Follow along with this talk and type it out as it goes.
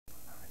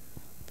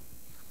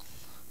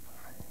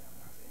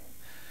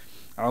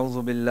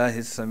أعوذ بالله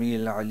السميع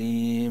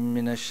العليم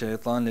من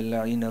الشيطان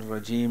اللعين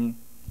الرجيم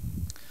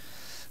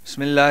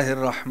بسم الله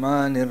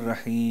الرحمن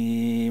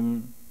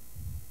الرحيم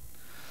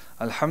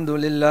الحمد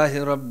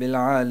لله رب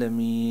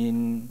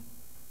العالمين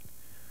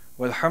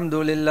والحمد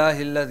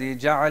لله الذي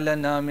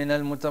جعلنا من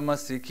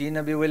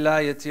المتمسكين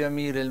بولاية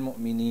أمير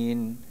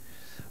المؤمنين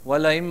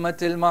والأئمة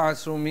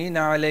المعصومين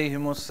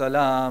عليهم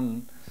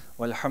السلام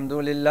والحمد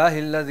لله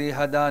الذي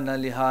هدانا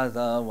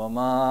لهذا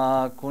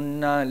وما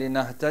كنا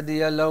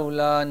لنهتدي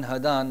لولا أن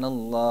هدانا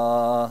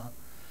الله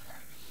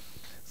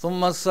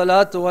ثم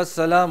الصلاة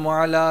والسلام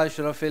على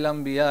أشرف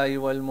الأنبياء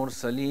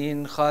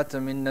والمرسلين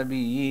خاتم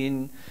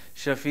النبيين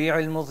شفيع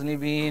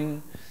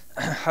المذنبين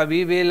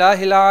حبيب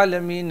إله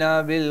العالمين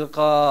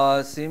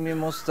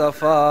بالقاسم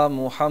مصطفى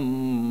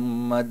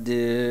محمد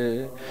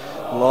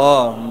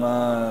اللهم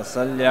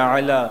صل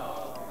على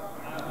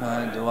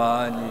محمد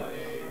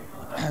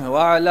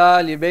وعلى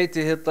آل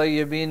بيته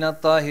الطيبين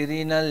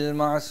الطاهرين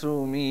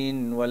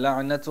المعصومين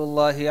ولعنة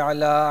الله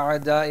على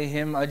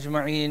أعدائهم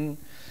أجمعين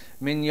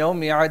من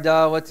يوم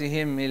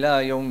عداوتهم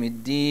إلى يوم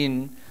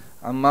الدين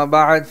أما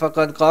بعد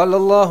فقد قال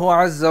الله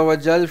عز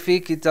وجل في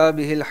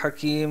كتابه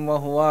الحكيم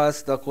وهو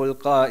أصدق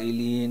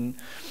القائلين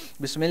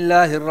بسم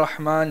الله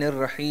الرحمن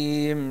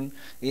الرحيم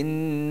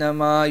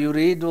إنما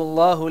يريد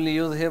الله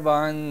ليذهب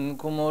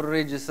عنكم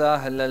الرجس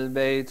أهل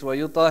البيت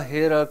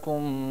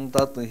ويطهركم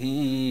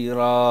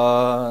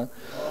تطهيرا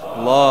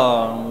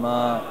اللهم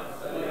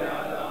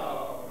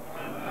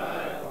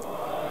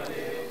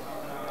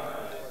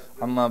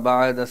أما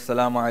بعد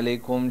السلام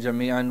عليكم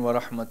جميعا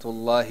ورحمة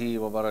الله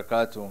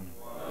وبركاته.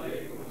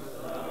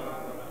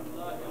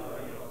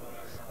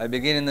 I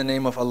begin in the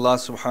name of Allah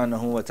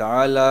subhanahu wa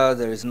ta'ala.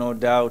 There is no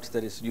doubt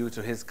that it's due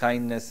to His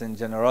kindness and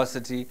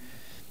generosity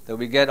that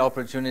we get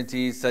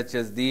opportunities such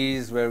as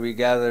these where we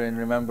gather in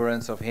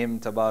remembrance of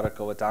Him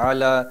tabaraka wa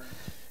ta'ala.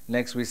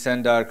 Next we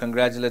send our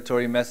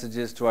congratulatory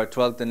messages to our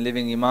 12th and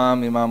living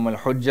Imam, Imam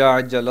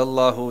al-Hujjah,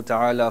 ajjalallahu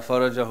ta'ala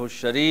farajahu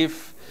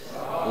sharif.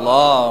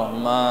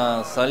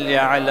 Allahumma salli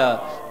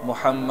ala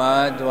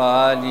Muhammad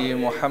wa ali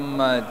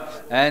Muhammad.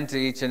 And to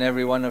each and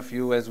every one of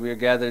you as we are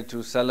gathered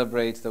to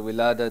celebrate the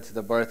Wiladat,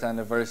 the birth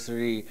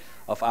anniversary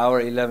of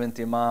our 11th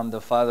Imam, the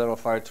father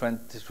of our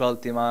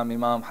 12th Imam,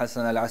 Imam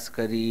Hasan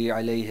al-Askari,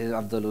 alayhi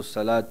afdalus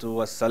salatu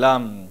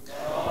wassalam.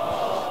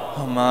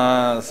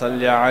 Allahumma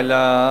salli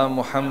ala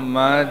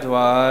Muhammad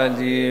wa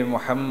ali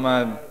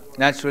Muhammad.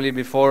 Naturally,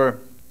 before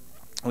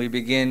we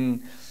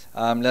begin,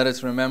 let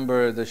us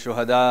remember the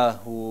shuhada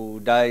who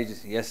died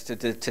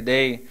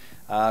today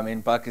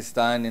in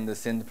Pakistan, in the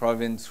Sindh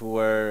province, who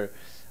were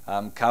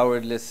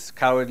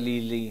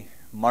cowardly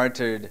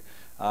martyred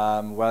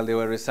while they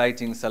were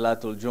reciting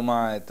Salatul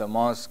Jummah at the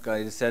mosque.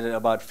 I said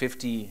about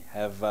 50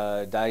 have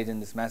died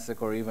in this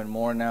massacre, or even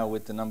more now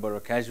with the number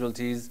of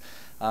casualties.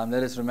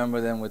 Let us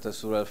remember them with the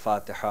Surah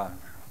Al-Fatiha.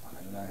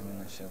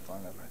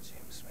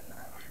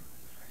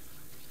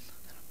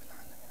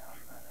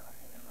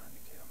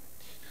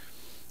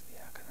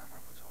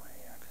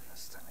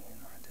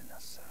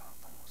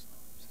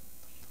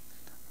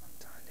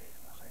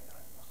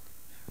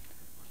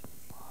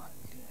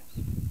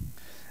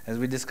 As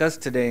we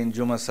discussed today in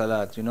Jummah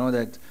Salat, you know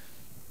that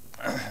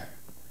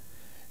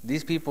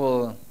these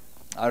people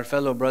are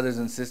fellow brothers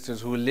and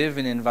sisters who live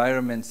in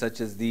environments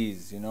such as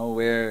these, you know,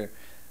 where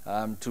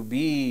to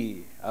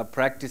be a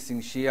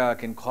practicing Shia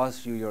can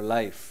cost you your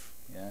life,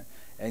 yeah?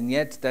 And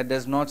yet that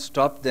does not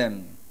stop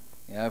them,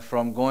 yeah,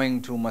 from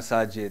going to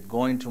masajid,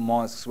 going to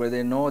mosques where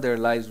they know their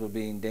lives will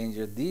be in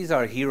danger. These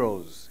are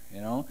heroes,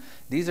 you know.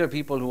 These are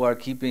people who are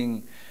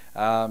keeping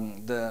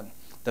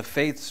the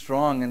faith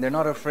strong, and they're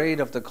not afraid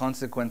of the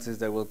consequences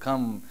that will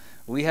come.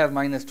 We have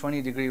minus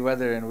 20-degree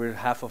weather and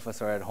half of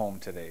us are at home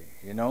today,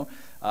 you know.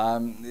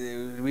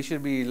 We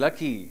should be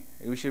lucky.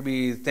 We should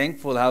be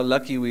thankful how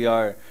lucky we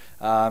are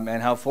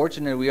and how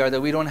fortunate we are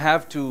that we don't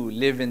have to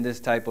live in this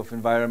type of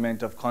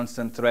environment of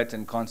constant threat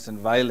and constant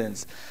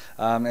violence.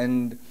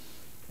 And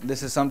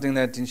this is something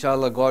that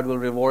inshallah God will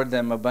reward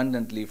them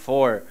abundantly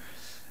for.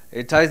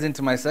 It ties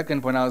into my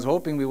second point. I was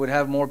hoping we would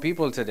have more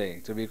people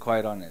today, to be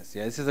quite honest.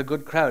 Yeah, this is a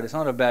good crowd. It's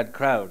not a bad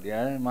crowd.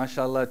 Yeah,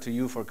 mashallah to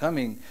you for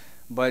coming.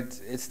 But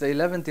it's the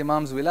 11th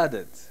Imam's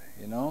Wiladat,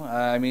 you know.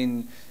 I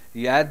mean,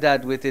 you add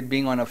that with it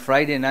being on a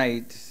Friday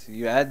night.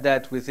 You add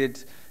that with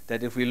it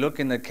that if we look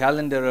in the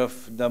calendar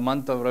of the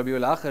month of Rabi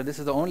al-Akhir, this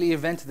is the only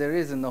event there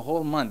is in the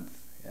whole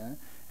month. Yeah,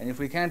 and if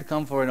we can't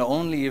come for an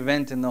only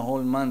event in the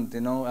whole month,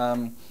 you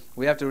know,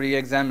 we have to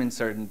re-examine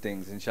certain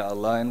things,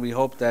 inshallah, and we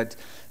hope that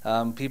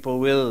people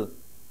will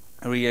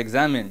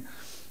re-examine.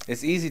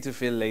 It's easy to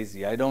feel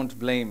lazy. I don't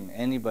blame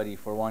anybody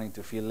for wanting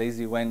to feel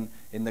lazy when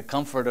in the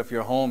comfort of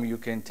your home you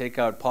can take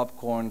out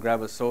popcorn,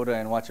 grab a soda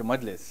and watch a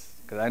majlis.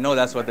 Because I know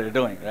that's what they're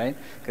doing, right?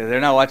 Because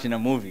they're not watching a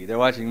movie, they're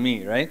watching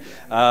me, right?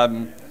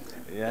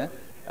 Yeah.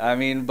 I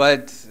mean,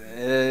 but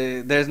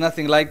there's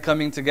nothing like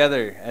coming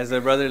together as a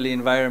brotherly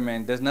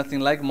environment. There's nothing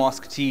like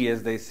mosque tea,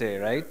 as they say,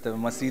 right? The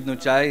masjid nu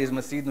chai is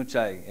masjid nu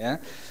chai, yeah?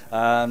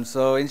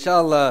 So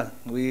inshallah,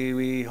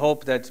 we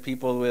hope that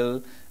people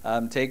will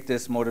take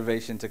this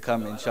motivation to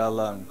come,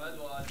 inshallah.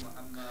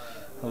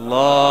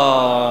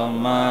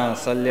 Allahumma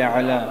salli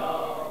ala.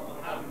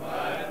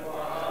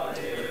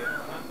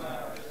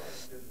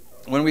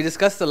 When we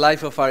discuss the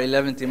life of our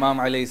 11th Imam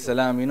alayhi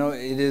salam, you know,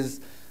 it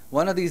is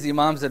one of these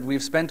Imams that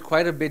we've spent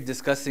quite a bit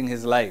discussing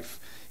his life.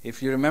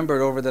 If you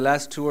remember, over the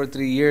last 2 or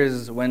 3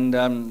 years, when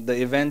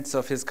the events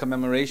of his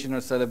commemoration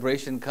or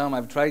celebration come,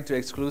 I've tried to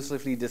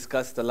exclusively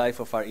discuss the life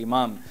of our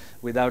Imam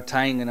without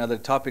tying another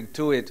topic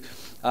to it,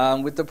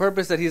 with the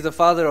purpose that he's the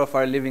father of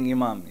our living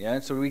Imam. Yeah?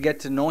 So we get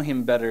to know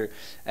him better.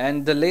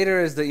 And the later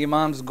as the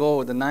Imams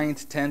go, the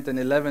 9th, 10th, and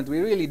 11th,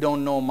 we really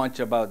don't know much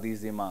about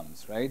these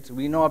Imams, right?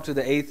 We know up to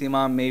the 8th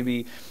Imam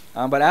maybe,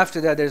 but after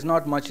that there's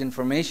not much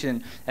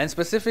information. And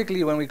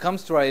specifically when it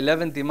comes to our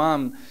 11th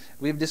Imam,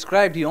 we've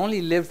described he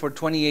only lived for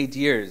 28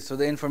 years. So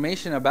the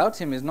information about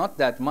him is not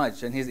that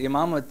much. And his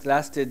Imamate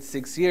lasted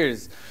 6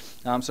 years.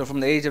 So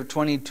from the age of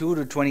 22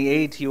 to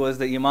 28, he was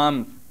the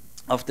Imam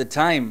of the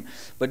time.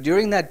 But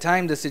during that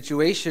time, the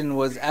situation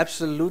was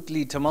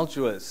absolutely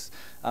tumultuous.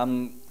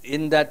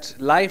 In that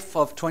life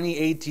of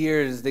 28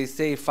 years, they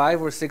say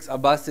 5 or 6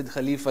 Abbasid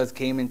Khalifas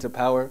came into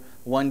power,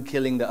 one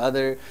killing the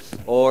other,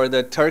 or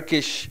the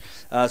Turkish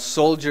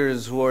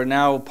soldiers who are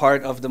now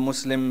part of the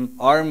Muslim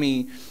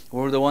army, who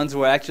were the ones who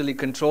were actually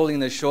controlling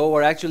the show,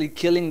 were actually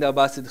killing the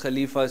Abbasid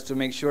Khalifas to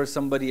make sure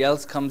somebody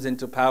else comes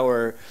into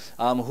power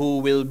who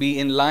will be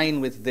in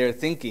line with their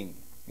thinking.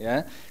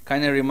 Yeah,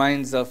 kind of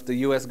reminds of the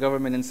U.S.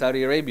 government in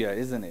Saudi Arabia,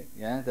 isn't it?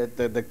 Yeah,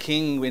 that the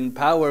king in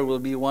power will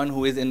be one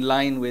who is in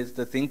line with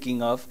the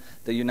thinking of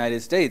the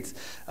United States.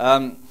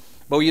 But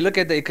when you look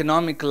at the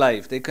economic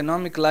life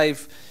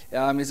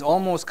is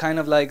almost kind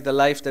of like the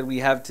life that we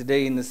have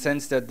today, in the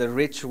sense that the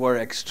rich were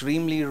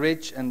extremely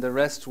rich and the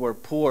rest were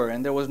poor,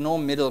 and there was no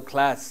middle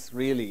class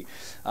really.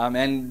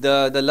 And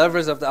the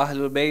lovers of the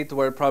Ahlul Bayt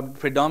were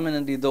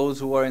predominantly those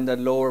who were in the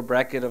lower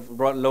bracket of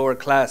lower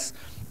class.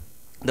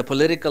 The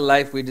political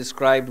life we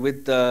described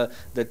with the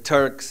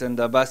Turks and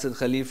the Abbasid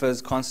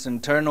Khalifas,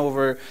 constant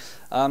turnover.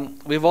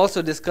 We've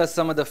also discussed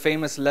some of the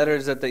famous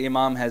letters that the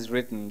Imam has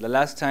written. The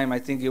last time, I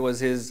think it was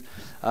his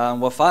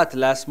wafat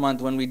last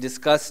month, when we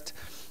discussed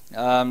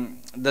the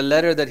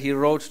letter that he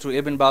wrote to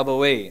Ibn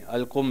Babawayh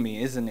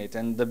al-Qummi, isn't it?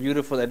 And the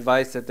beautiful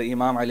advice that the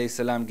Imam alayhi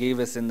salam gave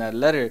us in that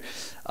letter.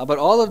 But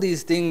all of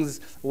these things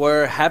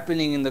were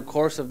happening in the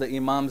course of the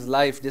Imam's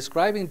life,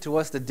 describing to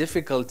us the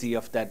difficulty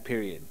of that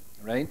period.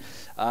 Right?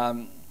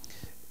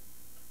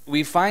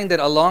 We find that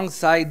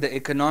alongside the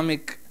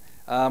economic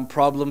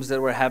problems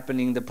that were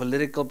happening, the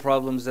political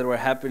problems that were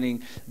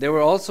happening, there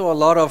were also a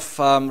lot of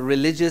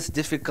religious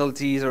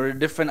difficulties or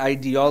different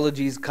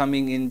ideologies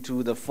coming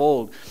into the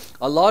fold.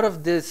 A lot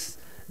of this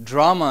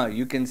drama,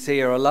 you can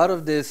say, or a lot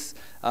of this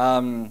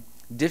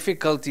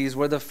difficulties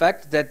were the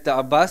fact that the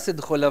Abbasid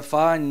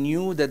Khulafa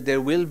knew that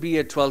there will be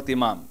a 12th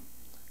Imam.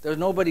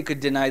 Nobody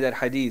could deny that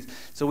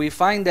hadith. So we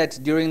find that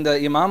during the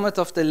imamat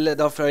of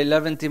our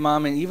 11th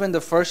Imam, and even the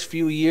first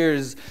few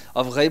years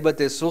of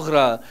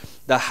Ghaibat-e-Sughra,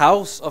 the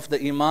house of the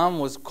Imam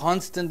was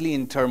constantly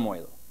in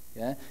turmoil.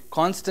 Yeah?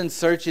 Constant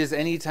searches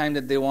anytime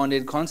that they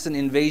wanted, constant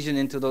invasion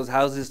into those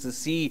houses to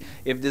see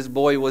if this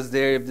boy was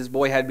there, if this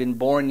boy had been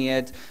born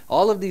yet.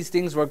 All of these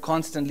things were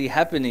constantly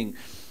happening.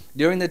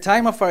 During the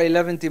time of our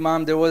 11th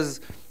Imam, there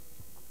was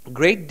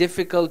great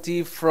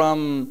difficulty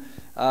from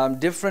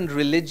different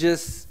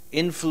religious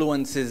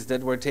influences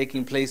that were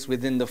taking place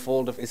within the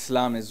fold of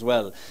Islam as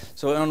well.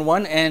 So on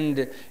one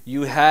end,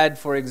 you had,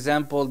 for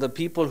example, the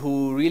people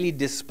who really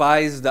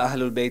despised the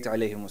Ahlul Bayt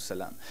alayhimus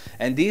salam.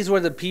 And these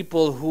were the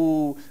people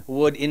who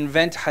would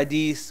invent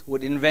hadith,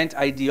 would invent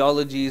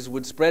ideologies,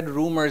 would spread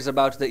rumors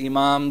about the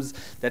Imams,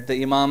 that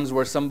the Imams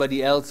were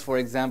somebody else, for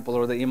example,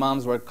 or the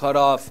Imams were cut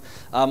off.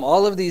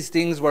 All of these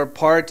things were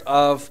part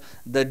of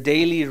the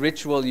daily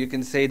ritual, you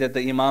can say, that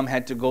the Imam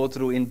had to go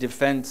through in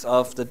defense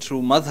of the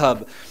true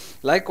madhab.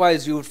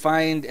 Likewise, you would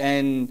find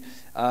an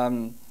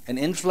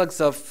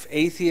influx of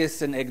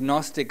atheists and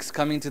agnostics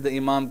coming to the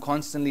Imam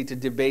constantly to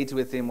debate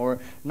with him, or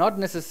not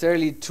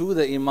necessarily to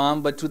the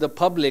Imam, but to the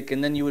public.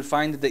 And then you would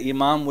find that the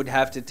Imam would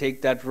have to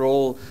take that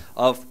role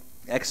of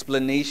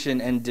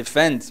explanation and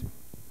defense.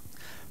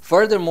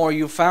 Furthermore,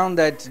 you found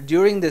that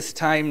during this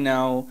time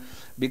now,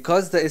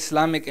 because the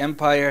Islamic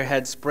empire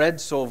had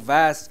spread so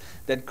vast,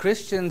 that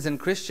Christians and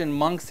Christian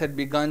monks had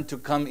begun to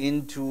come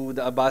into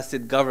the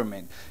Abbasid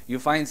government. You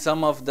find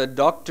some of the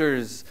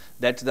doctors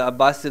that the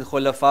Abbasid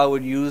Khulafa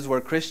would use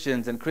were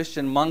Christians, and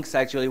Christian monks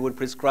actually would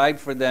prescribe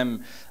for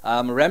them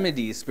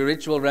remedies,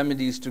 spiritual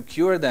remedies to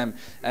cure them.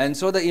 And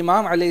so the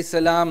Imam alayhi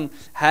salam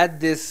had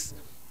this,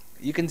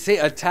 you can say,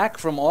 attack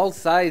from all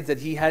sides, that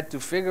he had to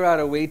figure out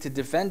a way to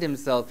defend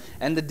himself.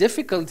 And the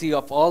difficulty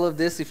of all of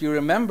this, if you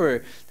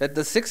remember, that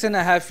the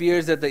 6.5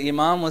 years that the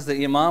Imam was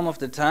the Imam of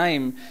the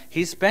time,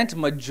 he spent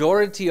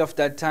majority of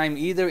that time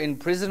either in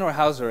prison or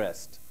house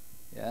arrest.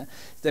 Yeah?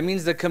 That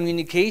means the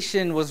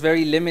communication was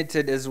very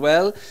limited as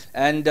well,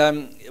 and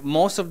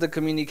most of the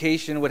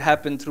communication would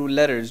happen through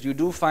letters. You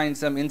do find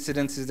some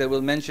incidences that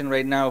we'll mention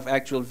right now of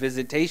actual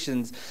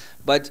visitations,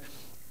 but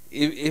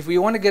if we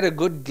want to get a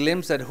good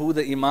glimpse at who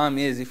the Imam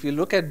is, if you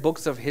look at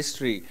books of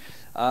history,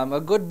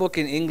 a good book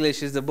in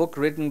English is the book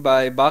written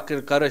by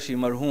Baqir Qarashi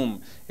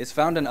Marhum. It's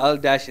found on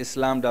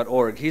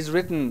al-islam.org. He's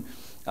written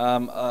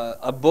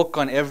a book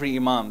on every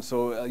Imam.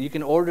 So you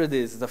can order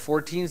this. It's a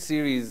 14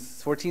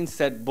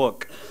 set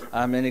book.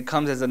 And it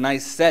comes as a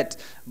nice set.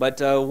 But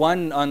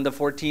one on the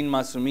 14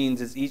 Masumins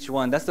is each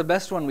one. That's the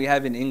best one we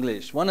have in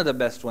English. One of the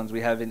best ones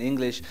we have in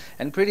English.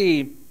 And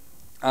pretty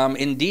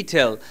in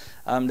detail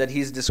that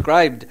he's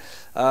described.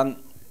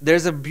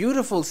 There's a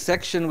beautiful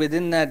section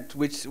within that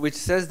which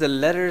says the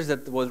letters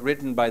that was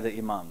written by the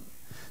Imam.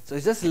 So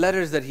it's just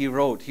letters that he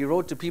wrote. He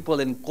wrote to people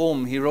in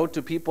Qom. He wrote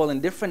to people in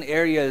different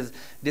areas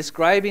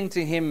describing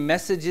to him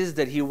messages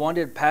that he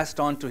wanted passed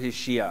on to his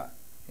Shia.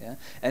 Yeah?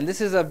 And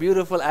this is a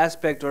beautiful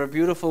aspect or a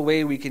beautiful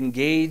way we can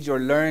gauge or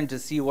learn to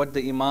see what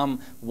the Imam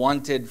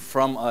wanted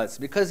from us.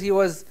 Because he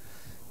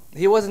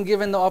wasn't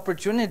given the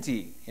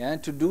opportunity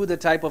to do the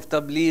type of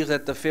tabligh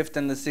that the 5th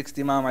and the 6th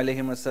Imam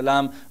alayhim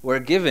as-salam were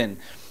given.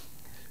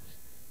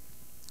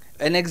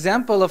 An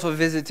example of a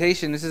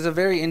visitation, this is a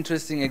very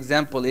interesting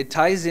example. It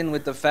ties in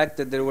with the fact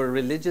that there were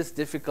religious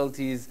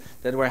difficulties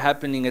that were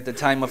happening at the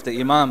time of the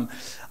Imam.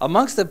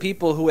 Amongst the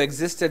people who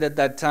existed at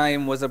that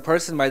time was a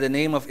person by the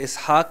name of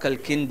Ishaq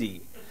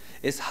al-Kindi.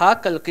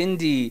 Ishaq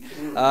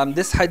al-Kindi,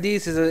 this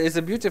hadith is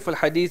a beautiful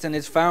hadith and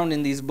it's found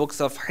in these books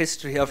of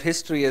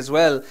history as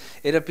well.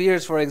 It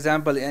appears, for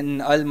example, in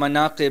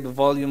Al-Manaqib,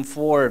 volume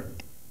 4,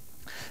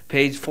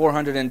 page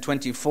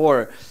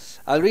 424.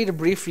 I'll read it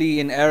briefly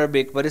in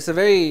Arabic, but it's a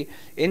very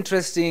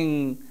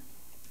interesting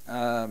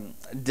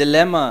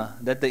dilemma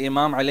that the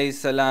Imam alayhi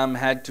salam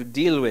had to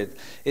deal with.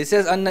 It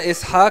says, "Anna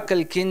Ishaq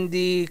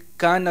al-Kindi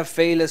kana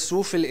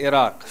faylasuf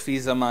al-Iraq fi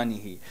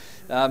zamanihi."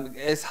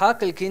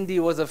 Ishaq al-Kindi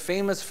was a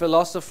famous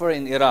philosopher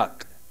in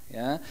Iraq,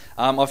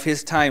 of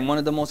his time, one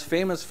of the most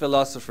famous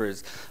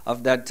philosophers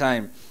of that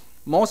time.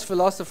 Most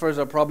philosophers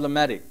are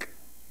problematic,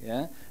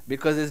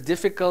 because it's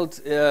difficult,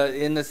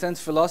 in the sense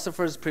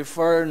philosophers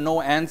prefer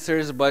no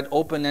answers but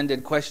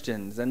open-ended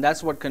questions, and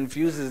that's what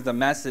confuses the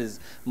masses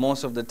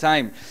most of the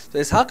time. So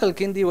Ishaq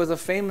al-Kindi was a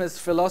famous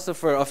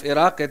philosopher of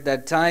Iraq at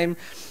that time.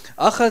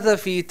 أخذ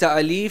في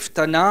تأليف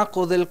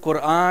تناقض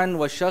القرآن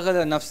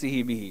وشغل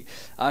نفسه به.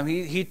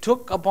 He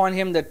took upon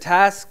him the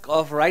task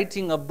of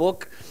writing a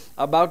book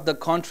about the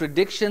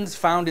contradictions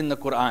found in the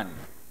Quran.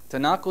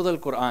 Tanaqud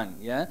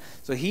al-Quran,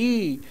 So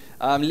he,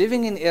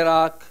 living in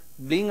Iraq,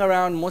 being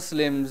around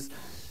Muslims,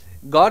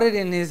 got it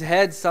in his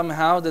head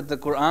somehow that the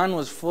Quran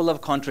was full of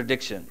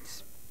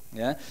contradictions.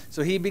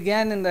 So he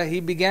began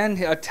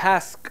a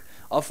task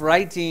of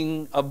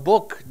writing a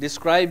book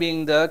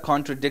describing the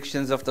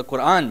contradictions of the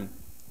Quran.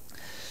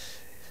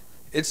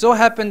 It so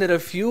happened that a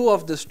few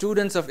of the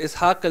students of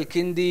Ishaq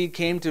al-Kindi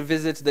came to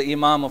visit the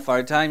Imam of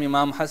our time,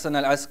 Imam Hasan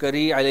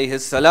al-Askari alayhi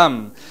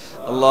salam.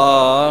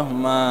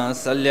 Allahumma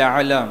salli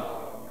ala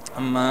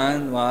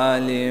Muhammad wa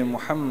ali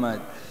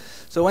Muhammad.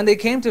 So when they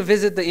came to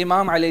visit the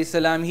Imam alayhi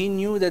salam, he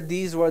knew that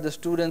these were the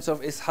students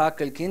of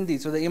Ishaq al-Kindi.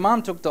 So the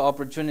Imam took the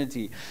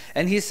opportunity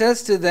and he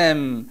says to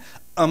them,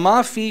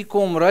 أما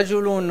فيكم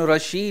رجل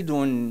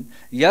رشيد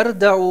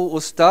يردع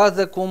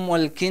أستاذكم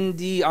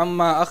الكندي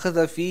عما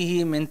أخذ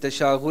فيه من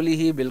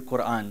تشاغله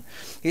بالقرآن.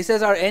 He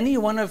says, are any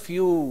one of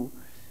you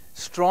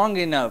strong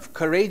enough,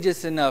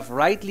 courageous enough,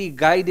 rightly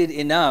guided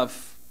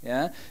enough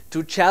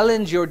to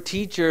challenge your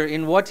teacher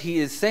in what he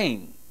is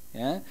saying?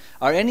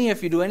 Do any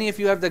of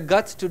you have the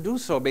guts to do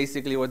so?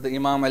 Basically what the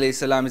Imam alayhi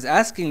salam is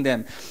asking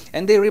them.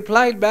 And they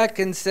replied back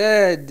and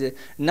said,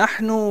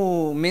 نحن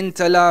من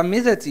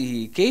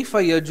تلامذته كيف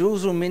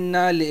يجوز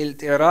منا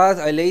للإعتراض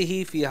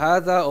عليه في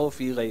هذا أو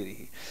في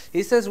غيره.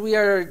 He says, we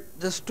are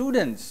the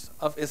students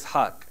of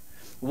Ishaq.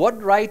 What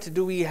right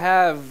do we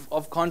have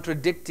of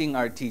contradicting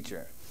our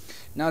teacher?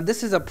 Now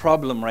this is a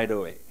problem right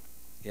away.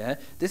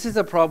 This is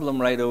a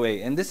problem right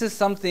away. And this is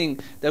something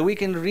that we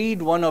can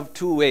read one of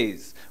two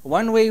ways.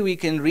 One way we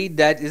can read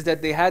that is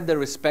that they had the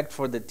respect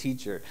for the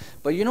teacher.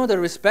 But the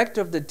respect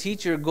of the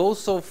teacher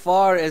goes so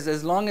far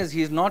as long as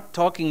he's not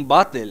talking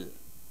batil.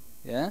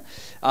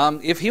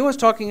 If he was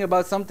talking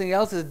about something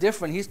else, is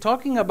different. He's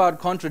talking about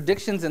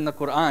contradictions in the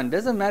Quran.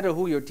 Doesn't matter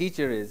who your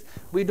teacher is.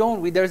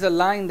 There's a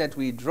line that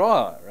we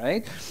draw,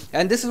 right?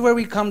 And this is where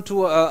we come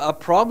to a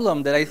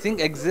problem that I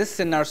think exists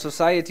in our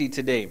society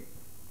today.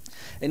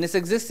 And it's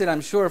existed,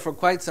 I'm sure, for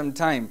quite some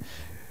time.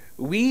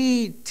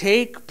 We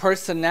take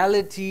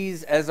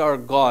personalities as our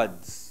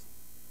gods.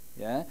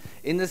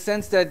 In the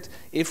sense that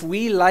if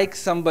we like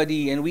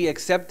somebody and we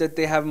accept that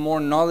they have more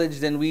knowledge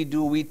than we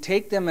do, we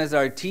take them as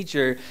our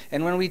teacher.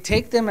 And when we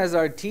take them as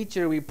our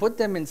teacher, we put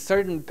them in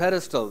certain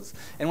pedestals.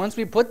 And once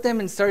we put them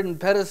in certain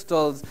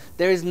pedestals,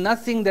 there is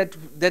nothing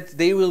that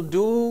they will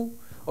do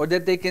or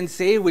that they can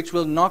say which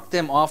will knock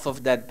them off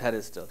of that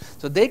pedestal.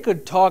 So they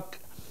could talk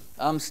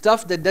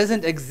stuff that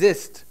doesn't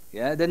exist,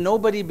 that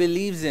nobody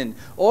believes in.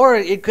 Or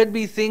it could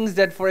be things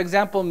that, for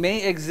example,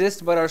 may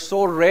exist but are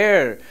so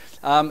rare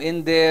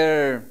in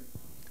their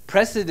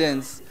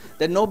precedence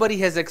that nobody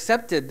has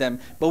accepted them.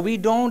 But we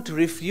don't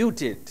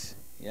refute it.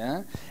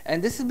 Yeah?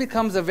 And this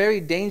becomes a very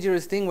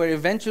dangerous thing where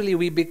eventually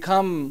we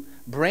become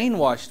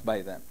brainwashed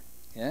by them.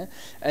 Yeah?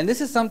 And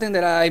this is something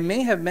that I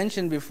may have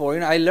mentioned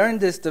before. I learned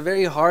this the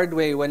very hard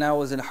way when I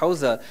was in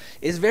Hawza.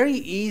 It's very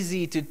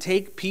easy to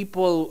take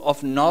people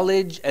of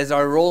knowledge as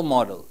our role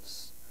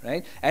models,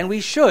 right? And we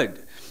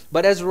should.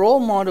 But as role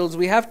models,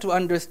 we have to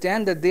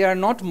understand that they are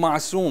not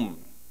ma'soom.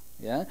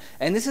 Yeah?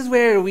 And this is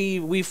where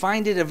we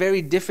find it a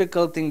very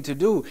difficult thing to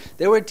do.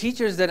 There were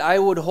teachers that I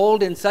would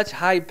hold in such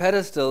high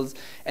pedestals,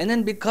 and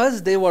then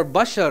because they were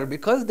bashar,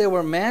 because they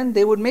were man,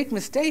 they would make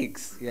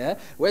mistakes. Yeah?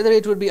 Whether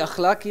it would be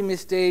akhlaqi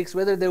mistakes,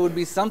 whether there would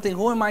be something,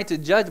 who am I to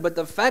judge? But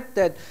the fact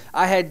that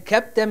I had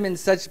kept them in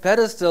such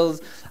pedestals,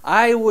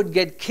 I would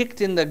get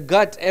kicked in the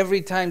gut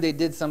every time they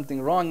did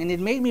something wrong. And it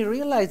made me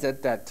realize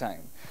at that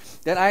time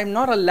that I'm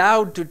not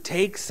allowed to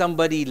take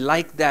somebody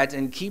like that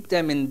and keep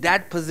them in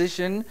that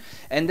position,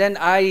 and then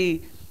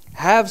I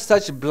have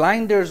such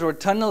blinders or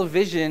tunnel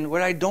vision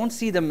where I don't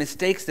see the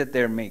mistakes that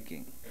they're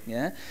making.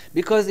 Yeah?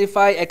 Because if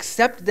I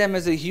accept them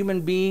as a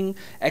human being,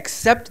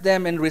 accept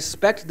them and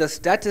respect the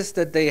status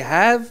that they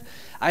have,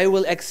 I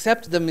will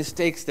accept the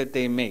mistakes that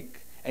they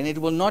make, and it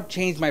will not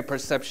change my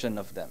perception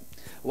of them.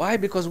 Why?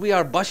 Because we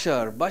are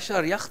bashar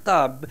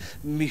yakhtab.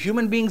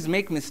 Human beings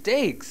make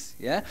mistakes.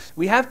 Yeah,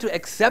 we have to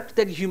accept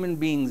that human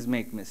beings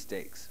make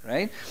mistakes,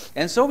 right?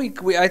 And so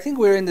I think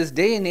we're in this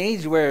day and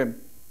age where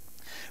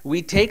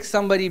we take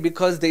somebody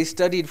because they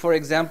studied, for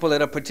example,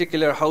 at a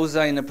particular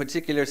hawza in a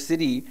particular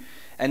city,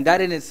 and that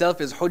in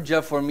itself is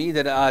hujjah for me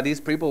that these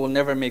people will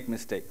never make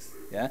mistakes.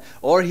 Yeah,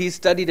 or he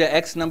studied a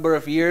X number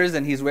of years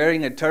and he's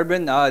wearing a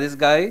turban. This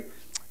guy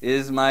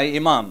is my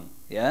imam.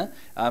 Yeah,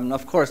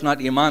 of course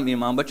not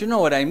imam, but you know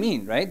what I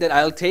mean, right? That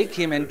I'll take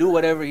him and do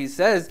whatever he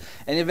says,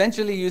 and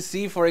eventually you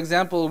see, for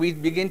example, we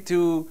begin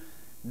to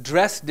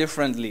dress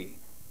differently,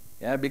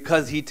 yeah,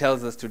 because he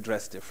tells us to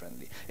dress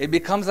differently. It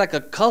becomes like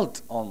a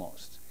cult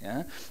almost,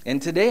 yeah. And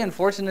today,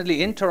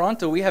 unfortunately, in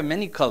Toronto, we have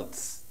many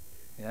cults,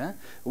 yeah.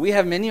 We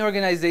have many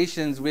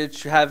organizations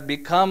which have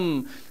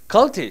become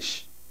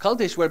cultish,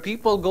 where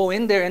people go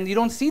in there and you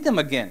don't see them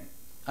again,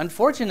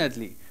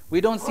 unfortunately. We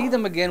don't see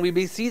them again.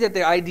 We see that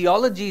their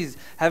ideologies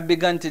have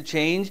begun to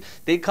change.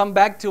 They come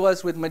back to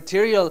us with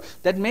material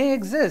that may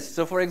exist.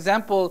 So for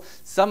example,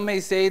 some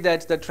may say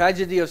that the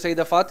tragedy of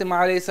Sayyidah Fatima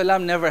alayhi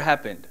salam never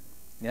happened.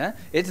 Yeah,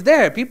 it's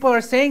there. People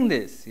are saying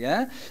this.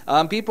 Yeah,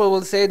 people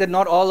will say that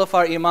not all of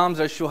our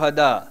imams are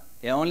shuhada.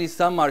 Yeah, only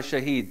some are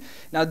shaheed.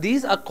 Now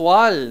these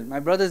aqwal,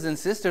 my brothers and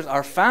sisters,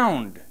 are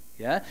found.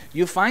 Yeah,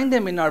 you find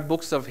them in our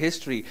books of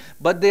history,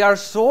 but they are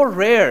so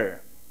rare.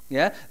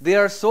 Yeah, they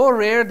are so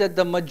rare that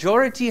the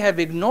majority have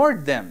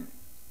ignored them.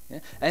 Yeah?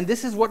 And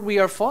this is what we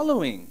are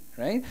following,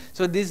 right?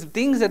 So these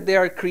things that they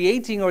are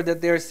creating or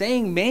that they are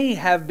saying may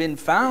have been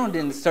found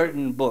in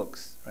certain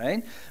books,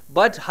 right?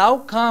 But how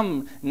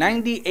come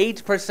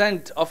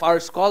 98% of our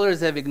scholars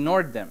have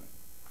ignored them?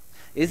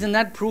 Isn't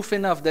that proof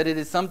enough that it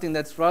is something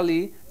that's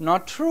probably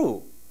not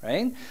true,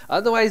 right?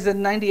 Otherwise, the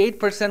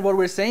 98%, what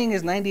we're saying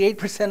is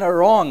 98% are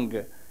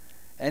wrong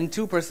and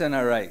 2%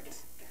 are right.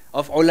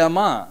 Of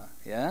ulama,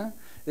 yeah?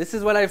 This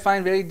is what I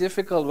find very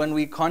difficult when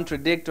we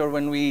contradict or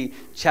when we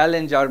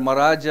challenge our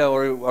maraja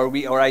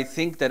or I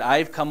think that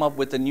I've come up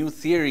with a new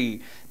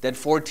theory that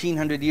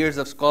 1400 years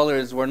of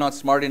scholars were not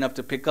smart enough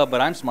to pick up, but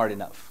I'm smart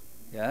enough.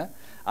 Yeah?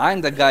 I'm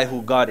the guy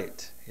who got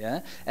it.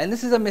 Yeah? And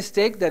this is a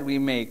mistake that we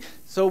make.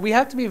 So we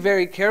have to be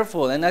very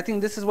careful, and I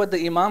think this is what the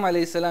Imam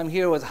alayhi salam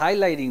here was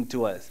highlighting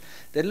to us.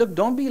 That look,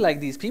 don't be like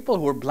these people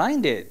who are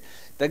blinded.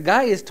 The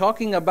guy is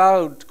talking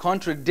about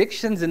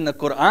contradictions in the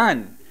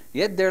Quran.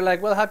 Yet they're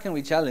like, well, how can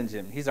we challenge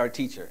him? He's our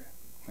teacher,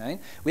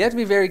 right? We have to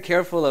be very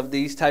careful of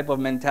these type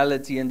of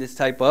mentality and this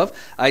type of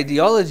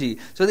ideology.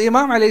 So the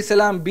Imam alayhi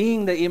salam,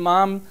 being the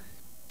Imam,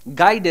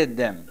 guided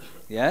them,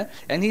 yeah?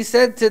 And he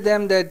said to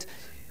them that,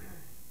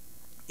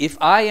 if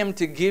I am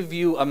to give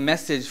you a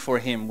message for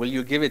him, will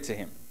you give it to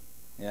him?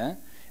 Yeah?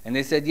 And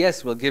they said,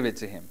 yes, we'll give it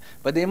to him.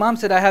 But the Imam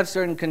said, I have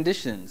certain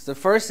conditions. The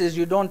first is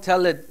you don't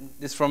tell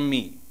it's from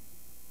me.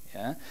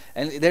 Yeah?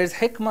 And there's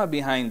hikmah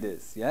behind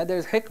this. Yeah?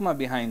 There's hikmah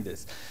behind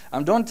this.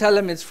 Don't tell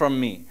him it's from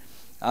me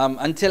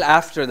until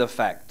after the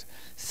fact.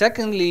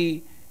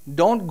 Secondly,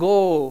 don't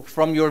go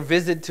from your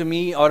visit to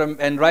me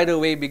and right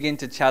away begin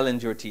to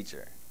challenge your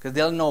teacher, because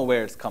they'll know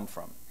where it's come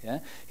from. Yeah?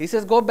 He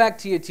says, go back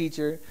to your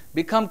teacher,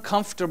 become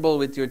comfortable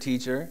with your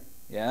teacher,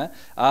 yeah?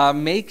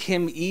 Make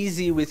him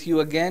easy with you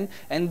again,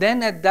 and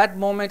then at that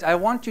moment, I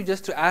want you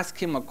just to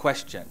ask him a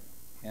question.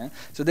 Yeah?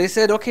 So they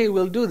said, okay,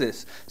 we'll do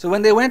this. So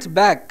when they went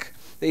back,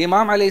 the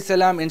Imam alayhi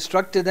salam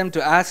instructed them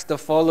to ask the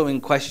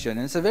following question,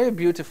 and it's a very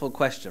beautiful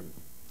question.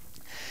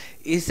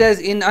 He says,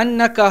 "In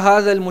annaka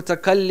hadha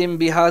al-mutakallim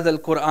bihadha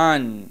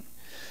al-Quran,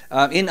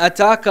 in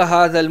ataka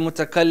hadha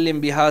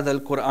al-mutakallim bihadha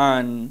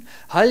al-Quran,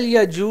 hal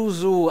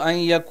yajuzu an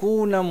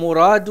yakuna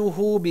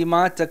muraduhu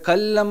bima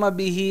takallama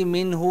bihi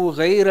minhu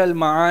ghayr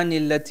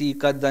al-ma'ani allati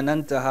qad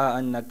dhanantaha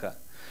annaka."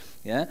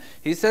 Yeah,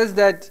 he says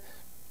that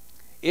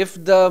if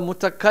the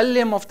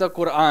mutakallim of the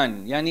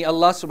Quran, yani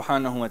Allah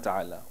subhanahu wa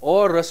ta'ala,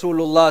 or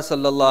Rasulullah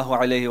sallallahu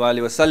alayhi wa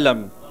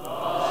sallam,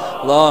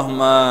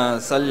 Allahumma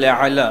salli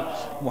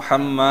ala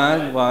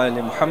Muhammad wa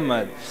ali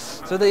Muhammad.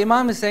 So the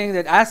Imam is saying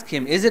that, ask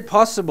him, is it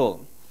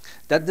possible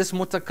that this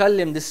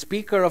mutakallim, the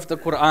speaker of the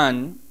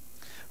Quran,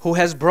 who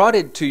has brought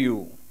it to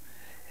you,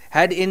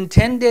 had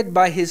intended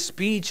by his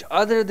speech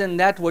other than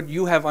that what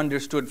you have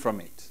understood from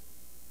it?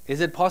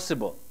 Is it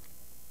possible?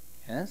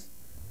 Yes?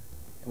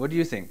 What do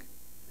you think?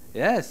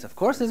 Yes, of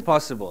course it's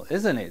possible,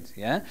 isn't it?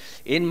 Yeah.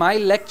 In my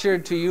lecture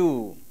to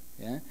you,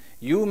 yeah,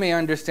 you may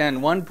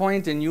understand one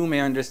point and you may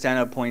understand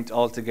a point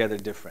altogether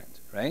different,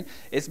 right?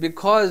 It's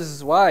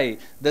because, why?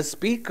 The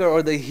speaker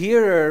or the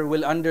hearer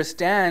will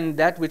understand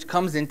that which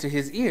comes into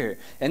his ear.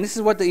 And this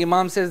is what the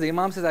Imam says. The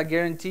Imam says, I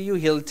guarantee you,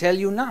 he'll tell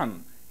you,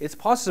 Naam, it's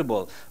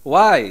possible.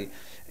 Why?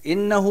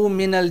 إِنَّهُ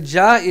مِنَ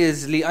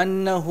الْجَائِزِ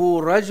لِأَنَّهُ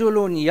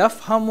رَجُلٌ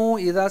يَفْهَمُ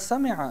إِذَا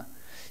سَمِعَ.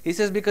 He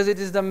says, because it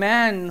is the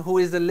man who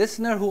is the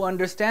listener who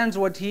understands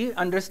what he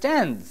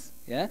understands.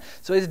 Yeah?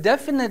 So it's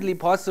definitely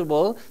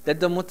possible that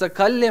the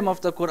mutakallim of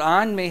the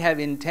Quran may have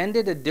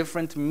intended a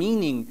different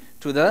meaning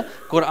to the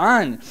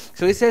Quran.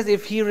 So he says,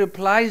 if he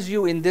replies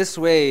you in this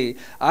way,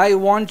 I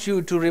want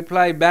you to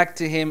reply back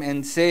to him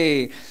and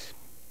say,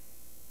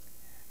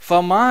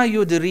 فَمَا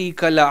يُدْرِيكَ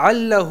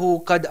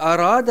لَعَلَّهُ قَدْ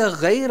أَرَادَ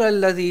غَيْرَ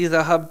الَّذِي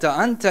ذَهَبْتَ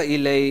أَنْتَ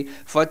إِلَيْهِ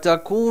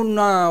فَتَكُونُ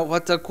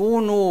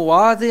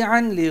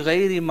وَاضِعًا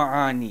لِغَيْرِ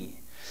مَعَانِي.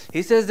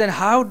 He says, then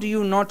how do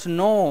you not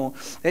know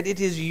that it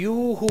is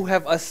you who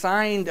have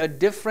assigned a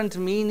different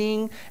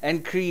meaning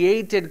and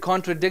created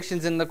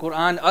contradictions in the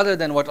Quran other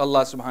than what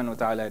Allah subhanahu wa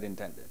ta'ala had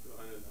intended?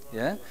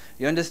 Yeah?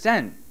 You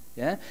understand?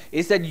 Yeah?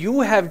 It's that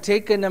you have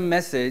taken a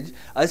message,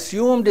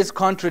 assumed its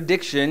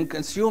contradiction,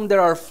 assumed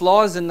there are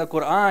flaws in the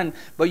Quran,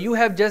 but you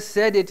have just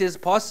said it is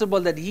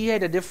possible that he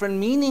had a different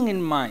meaning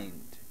in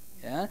mind.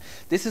 Yeah?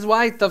 This is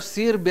why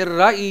tafsir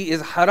bil-ra'i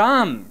is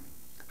haram.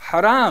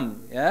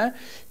 Haram. Yeah?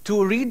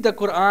 To read the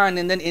Quran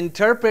and then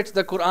interpret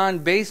the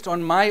Quran based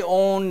on my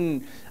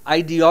own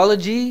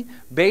ideology,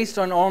 based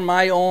on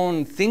my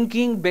own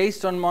thinking,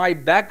 based on my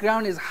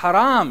background is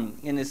haram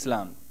in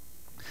Islam.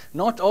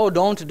 Not, oh,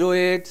 don't do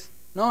it.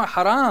 No,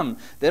 haram.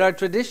 There are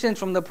traditions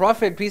from the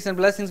Prophet, peace and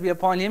blessings be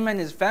upon him and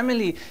his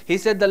family. He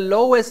said the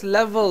lowest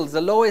levels,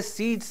 the lowest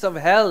seats of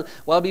hell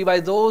will be by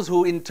those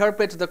who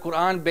interpret the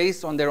Quran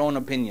based on their own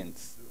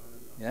opinions.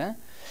 Yeah?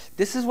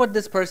 This is what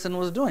this person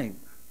was doing.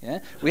 Yeah?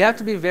 We have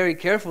to be very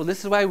careful.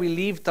 This is why we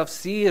leave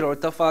tafsir or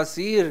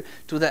tafasir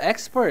to the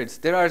experts.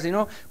 There are,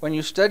 when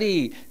you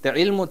study the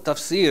ilm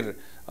tafsir,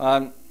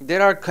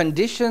 there are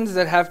conditions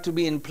that have to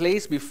be in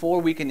place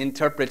before we can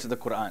interpret the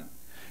Quran.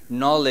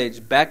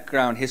 Knowledge,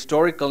 background,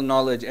 historical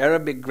knowledge,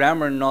 Arabic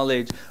grammar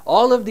knowledge,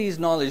 all of these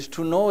knowledge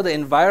to know the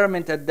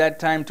environment at that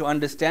time, to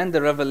understand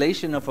the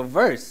revelation of a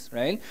verse,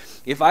 right?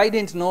 If I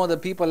didn't know the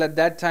people at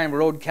that time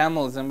rode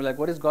camels and be like,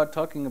 what is God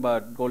talking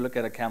about? Go look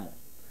at a camel.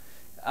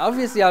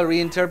 Obviously, I'll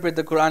reinterpret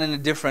the Quran in a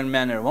different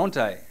manner, won't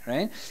I?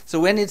 Right?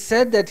 So when it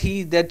said that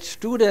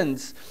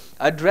students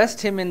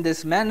addressed him in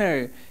this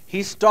manner,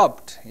 he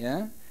stopped.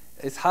 Yeah,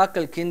 Ishaq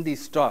al-Kindi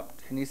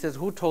stopped, and he says,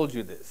 "Who told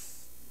you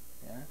this?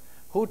 Yeah,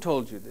 who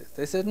told you this?"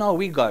 They said, "No,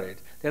 we got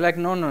it." They're like,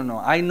 "No, no, no.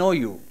 I know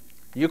you.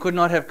 You could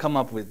not have come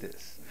up with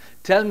this.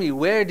 Tell me,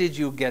 where did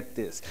you get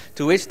this?"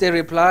 To which they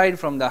replied,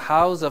 "From the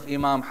house of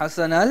Imam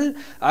Hasan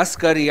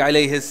al-Askari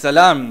alayhi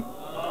salam."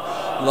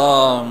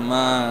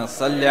 Allahumma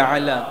salli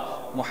ala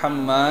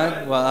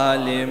Muhammad wa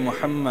ali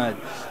Muhammad.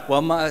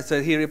 So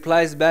he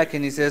replies back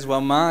and he says,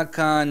 وَمَا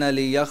كَانَ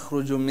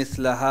لِيَخْرُجُ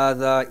مِثْلَ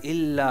هَذَا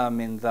إِلَّا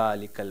مِنْ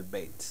ذَلِكَ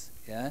الْبَيْتِ.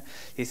 Yeah?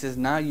 He says,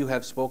 now you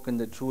have spoken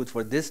the truth,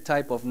 for this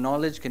type of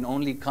knowledge can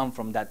only come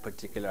from that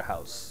particular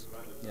house.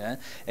 Yeah?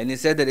 And he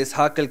said that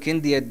Ishaq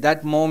al-Kindi at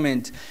that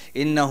moment,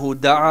 إِنَّهُ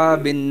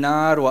دَعَى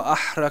بِالنَّارِ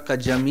وَأَحْرَقَ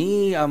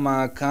جَمِيعَ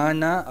مَا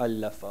كَانَ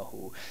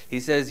أَلَّفَهُ. He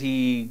says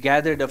he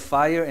gathered a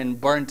fire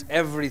and burnt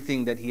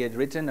everything that he had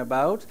written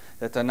about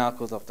the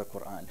tanaqud of the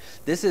Quran.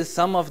 This is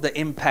some of the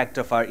impact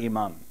of our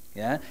Imam.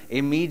 Yeah?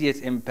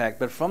 Immediate impact.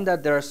 But from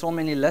that there are so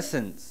many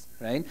lessons.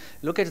 Right?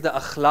 Look at the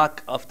akhlaq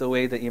of the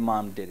way the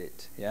Imam did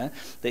it. Yeah?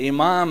 The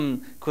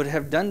Imam could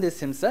have done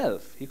this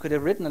himself. He could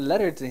have written a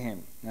letter to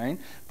him. Right?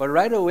 But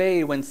right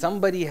away, when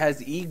somebody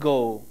has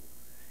ego,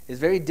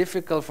 it's very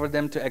difficult for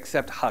them to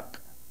accept haqq.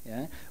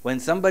 Yeah? When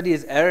somebody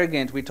is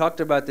arrogant, we talked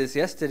about this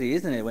yesterday,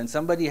 isn't it? When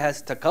somebody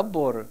has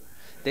takabbur,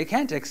 they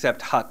can't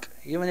accept haqq.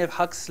 Even if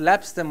haqq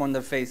slaps them on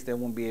the face, they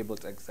won't be able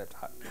to accept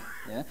haqq.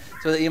 Yeah?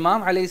 So the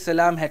Imam alayhi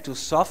salam had to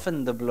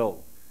soften the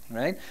blow.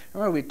 Right?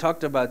 Remember we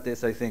talked about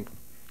this, I think.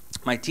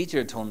 My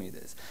teacher told me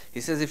this.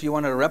 He says if you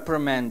want to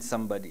reprimand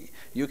somebody,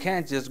 you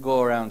can't just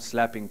go around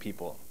slapping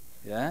people.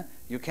 Yeah?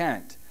 You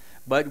can't.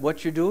 But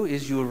what you do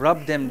is you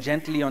rub them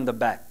gently on the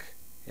back.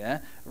 Yeah?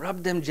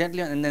 Rub them gently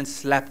and then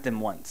slap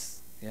them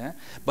once. Yeah?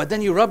 But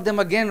then you rub them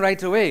again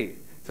right away,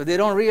 so they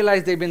don't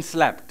realize they've been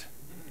slapped.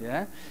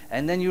 Yeah?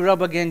 And then you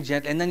rub again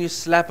gently, and then you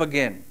slap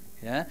again.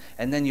 Yeah?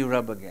 And then you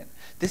rub again.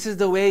 This is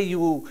the way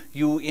you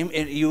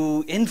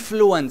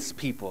influence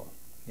people.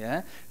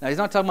 Yeah? Now he's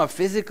not talking about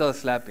physical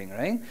slapping,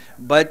 right?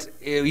 But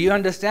you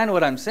understand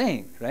what I'm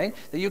saying, right?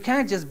 That you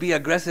can't just be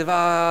aggressive.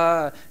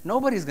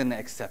 Nobody's going to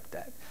accept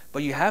that.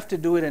 but you have to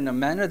do it in a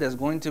manner that's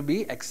going to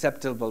be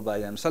acceptable by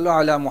them. Sallu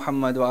ala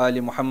Muhammad wa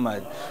ali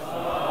Muhammad.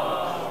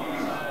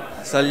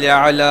 Salli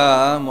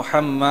ala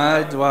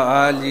Muhammad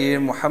wa ali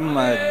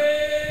Muhammad.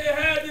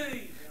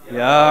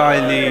 Ya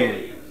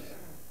Ali.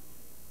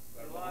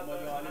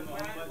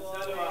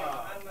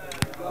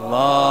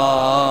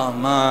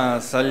 Allahumma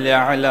salli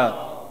ala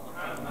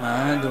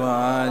Muhammad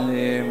wa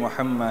ali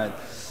Muhammad.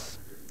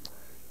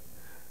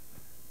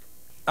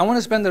 I want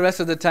to spend the rest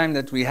of the time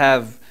that we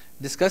have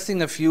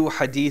discussing a few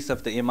hadith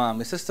of the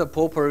Imam. It's just a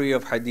potpourri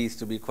of hadith,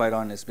 to be quite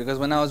honest, because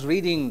when I was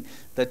reading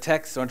the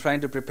text or trying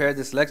to prepare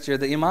this lecture,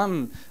 the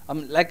Imam,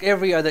 like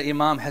every other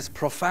Imam, has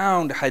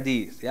profound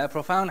hadith,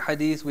 profound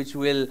hadith which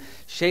will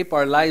shape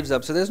our lives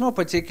up. So there's no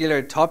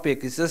particular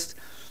topic, it's just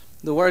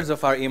the words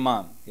of our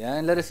Imam,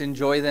 and let us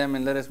enjoy them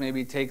and let us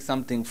maybe take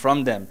something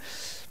from them.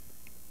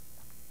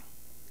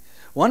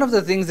 One of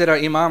the things that our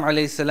Imam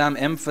alayhi salam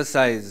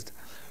emphasized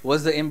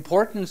was the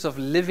importance of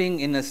living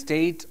in a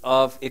state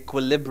of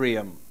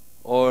equilibrium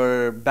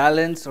or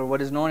balance, or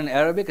what is known in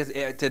Arabic as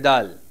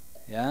i'tidal.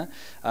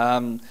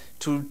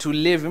 To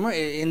live. Remember,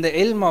 in the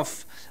ilm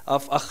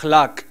of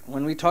akhlaq,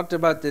 when we talked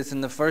about this in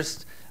the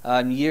first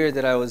year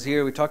that I was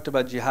here, we talked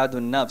about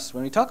jihadun nafs.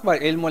 When we talk about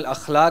ilm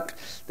al-akhlaq,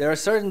 there are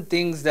certain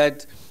things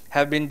that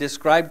have been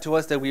described to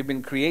us that we've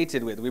been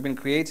created with. We've been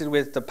created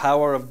with the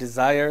power of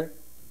desire.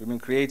 We've been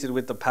created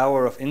with the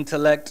power of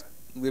intellect.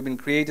 We've been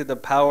created the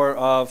power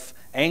of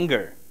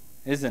anger,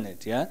 isn't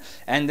it?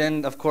 And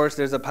then, of course,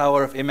 there's a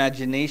power of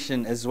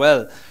imagination as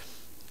well.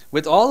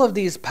 With all of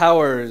these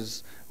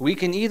powers, we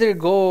can either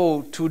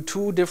go to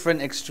two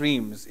different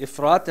extremes,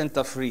 ifrat and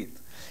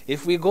tafrit.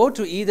 If we go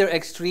to either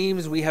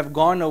extremes, we have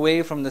gone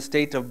away from the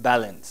state of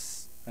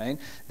balance. Right?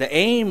 The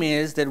aim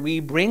is that we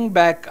bring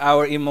back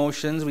our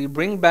emotions, we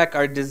bring back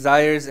our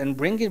desires, and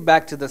bring it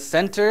back to the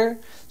center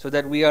so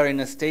that we are in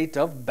a state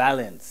of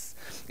balance.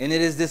 And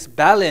it is this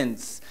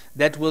balance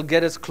that will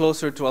get us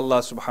closer to Allah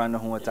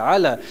subhanahu wa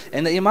ta'ala.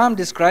 And the Imam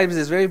describes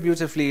this very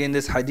beautifully in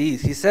this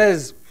hadith. He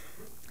says,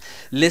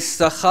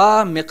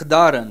 لِلسَّخَا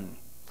مِقْدَارًا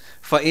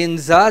فَإِنْ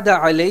زَادَ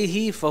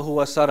عَلَيْهِ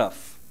فَهُوَ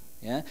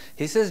صَرَفٌ.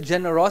 He says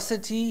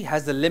generosity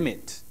has a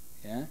limit.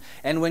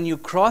 And when you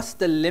cross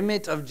the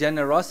limit of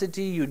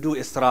generosity, you do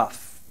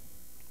israf.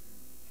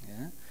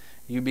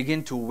 You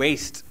begin to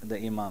waste, the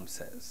Imam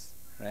says.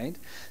 Right?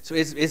 So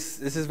this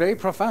is very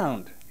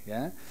profound.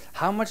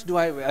 How much do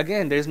I,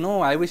 again, there's no,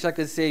 I wish I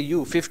could say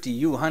you 50,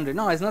 you 100.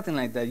 No, it's nothing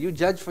like that. You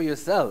judge for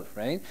yourself,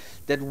 right?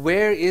 That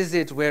where is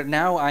it where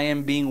now I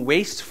am being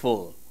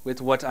wasteful with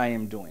what I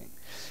am doing?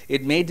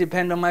 It may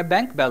depend on my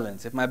bank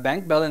balance. If my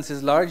bank balance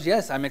is large,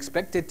 yes, I'm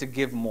expected to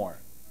give more,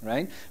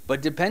 right?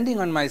 But depending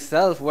on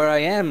myself, where I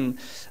am,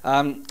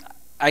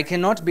 I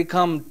cannot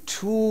become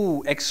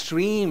too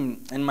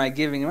extreme in my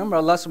giving. Remember,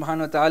 Allah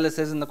subhanahu wa ta'ala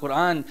says in the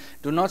Quran,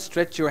 do not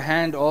stretch your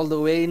hand all the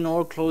way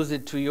nor close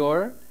it to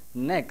your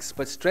necks,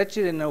 but stretch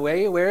it in a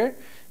way where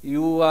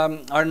you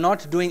are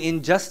not doing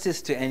injustice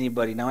to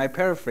anybody. Now I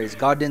paraphrase,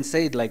 God didn't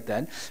say it like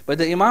that, but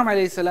the Imam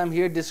alayhi salam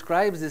here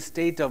describes the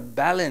state of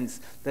balance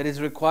that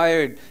is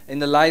required in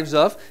the lives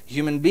of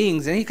human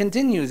beings. And he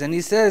continues and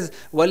he says,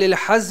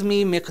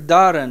 وَلِلْحَزْمِ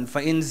مِقْدَارًا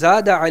فَإِنْ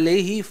زَادَ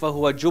عَلَيْهِ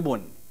فَهُوَ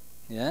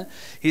جُبٌ.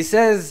 He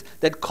says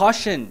that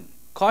caution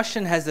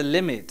has a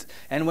limit,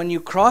 and when you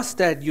cross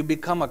that, you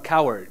become a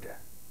coward.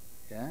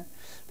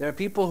 There are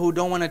people who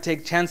don't want to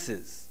take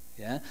chances.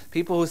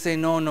 People who say,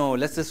 no,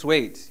 let's just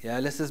wait.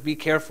 Let's just be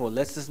careful.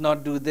 Let's just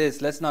not do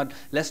this. Let's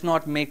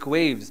not make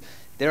waves.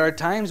 There are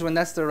times when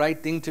that's the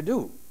right thing to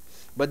do.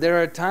 But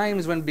there are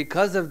times when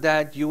because of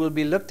that, you will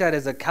be looked at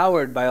as a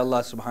coward by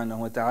Allah subhanahu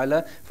wa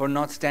ta'ala for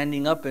not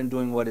standing up and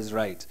doing what is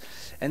right.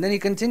 And then he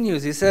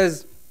continues, he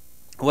says,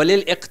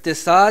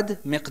 وَلِلْإِقْتِصَادِ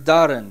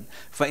مِقْدَارًا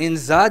فَإِنْ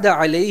زَادَ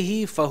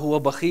عَلَيْهِ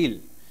فَهُوَ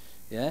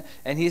بَخِيلٌ.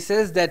 And he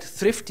says that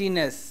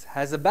thriftiness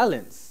has a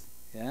balance.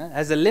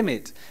 Has a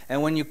limit,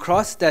 and when you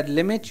cross that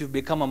limit, you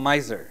become a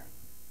miser.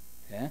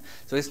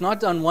 So it's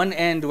not on one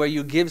end where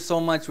you give so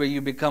much where you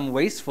become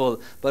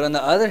wasteful, but on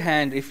the other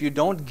hand, if you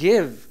don't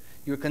give,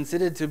 you're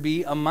considered to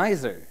be a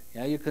miser.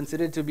 You're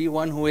considered to be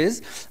one who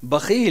is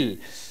bakhil.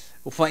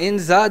 فَإِنْ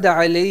زَادَ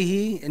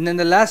عَلَيْهِ. And then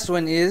the last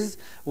one is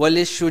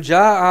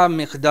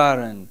وَلِلشُّجَاعَ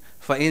مِقْدَارًا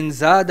فَإِنْ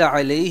زَادَ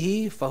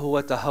عَلَيْهِ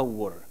فَهُوَ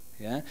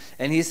تَهَوُّرٌ.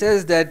 And he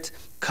says that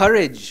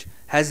courage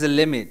has a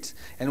limit,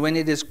 and when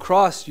it is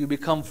crossed, you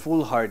become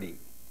foolhardy.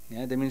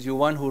 That means you're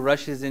one who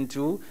rushes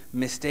into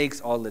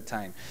mistakes all the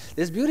time.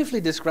 This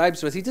beautifully describes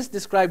to us, he just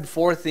described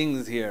 4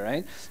 things here,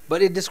 right?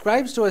 But it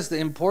describes to us the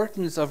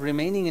importance of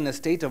remaining in a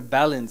state of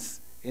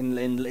balance in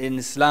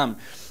Islam.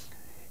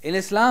 In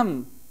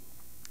Islam,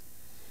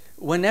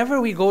 whenever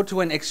we go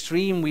to an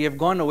extreme, we have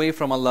gone away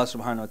from Allah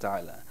subhanahu wa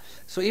ta'ala.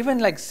 So even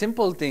like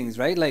simple things,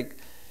 right? Like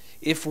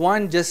if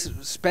one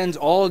just spends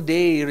all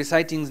day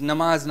reciting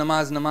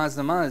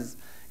namaz,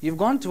 you've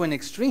gone to an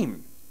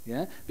extreme.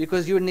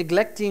 Because you're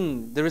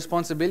neglecting the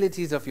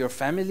responsibilities of your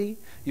family,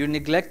 you're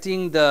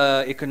neglecting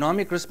the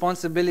economic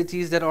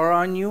responsibilities that are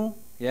on you,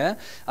 Yeah,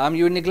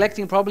 you're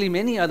neglecting probably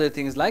many other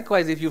things.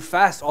 Likewise, if you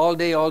fast all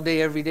day,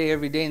 every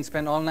day, and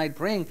spend all night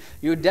praying,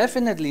 you're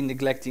definitely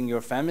neglecting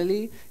your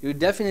family. You're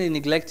definitely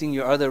neglecting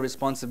your other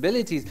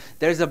responsibilities.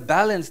 There's a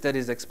balance that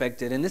is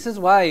expected, and this is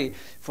why,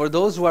 for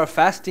those who are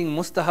fasting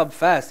mustahab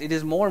fast, it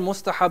is more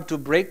mustahab to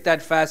break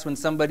that fast when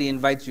somebody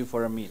invites you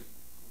for a meal.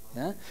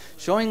 Yeah?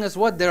 Showing us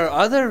what? There are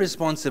other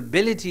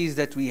responsibilities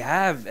that we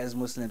have as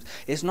Muslims.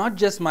 It's not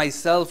just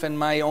myself and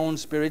my own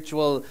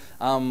spiritual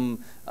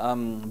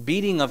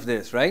beating of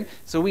this, right?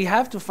 So we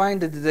have to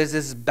find that there's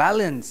this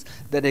balance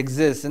that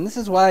exists. And this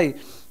is why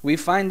we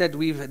find that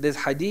there's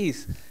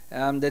hadith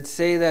that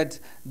say that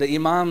the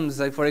Imams,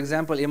 like for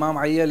example, Imam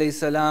Ali alayhi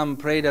salam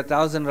prayed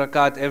 1,000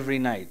 rakat every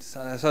night.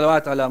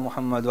 Salawat ala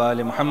Muhammad wa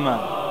ali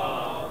Muhammad.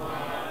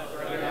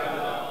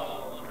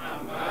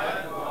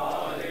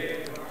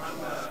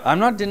 I'm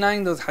not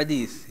denying those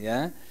hadith,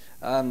 yeah?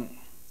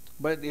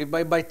 But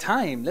by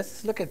time,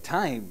 let's look at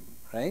time,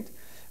 right?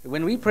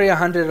 When we pray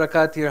 100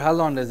 rakat here, how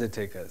long does it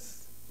take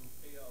us?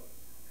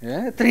 3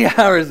 hours. Yeah, 3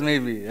 hours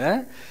maybe,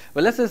 yeah?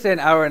 But let's just say an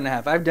hour and a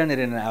half. I've done it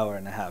in an hour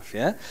and a half,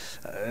 yeah?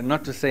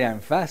 Not to say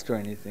I'm fast or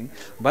anything,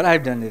 but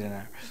I've done it in an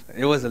hour.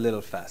 It was a little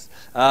fast.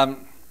 Hour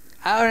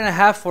and a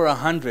half for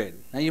 100.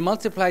 Now you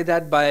multiply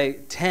that by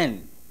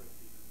 10.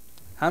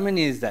 How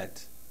many is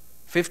that?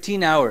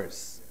 15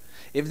 hours.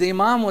 If the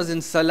Imam was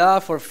in Salah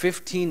for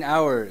 15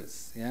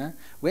 hours, yeah,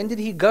 when did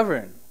he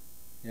govern?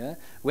 Yeah?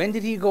 When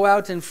did he go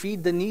out and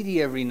feed the needy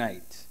every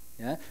night?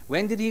 Yeah?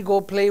 When did he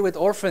go play with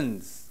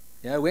orphans?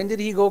 Yeah? When did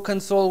he go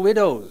console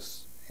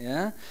widows?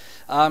 Yeah?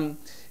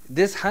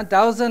 This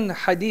 1,000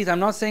 hadith, I'm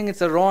not saying it's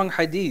a wrong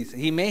hadith.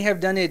 He may have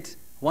done it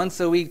once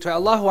a week,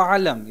 Allahu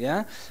Alam,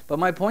 yeah? But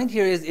my point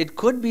here is it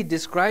could be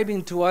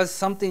describing to us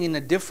something in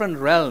a different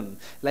realm.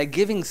 Like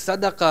giving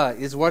sadaqah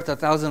is worth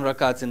 1,000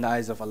 rakats in the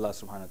eyes of Allah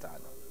subhanahu wa ta'ala.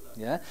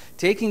 Yeah?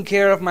 Taking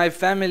care of my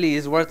family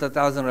is worth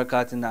 1,000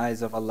 rakat in the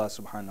eyes of Allah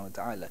subhanahu wa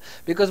ta'ala.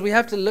 Because we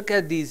have to look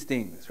at these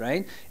things,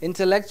 right?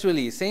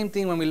 Intellectually, same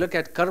thing when we look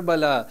at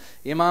Karbala.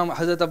 Imam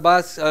Hazrat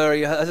Abbas or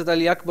Hazrat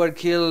Ali Akbar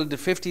killed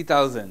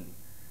 50,000.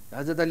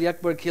 Hazrat Ali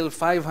Akbar killed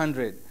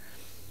 500.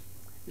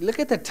 Look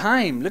at the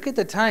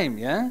time,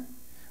 yeah?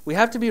 We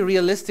have to be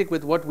realistic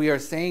with what we are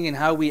saying and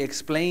how we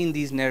explain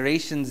these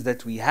narrations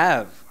that we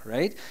have,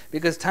 right?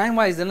 Because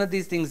time-wise, none of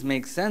these things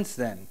make sense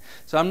then.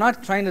 So I'm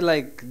not trying to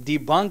like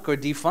debunk or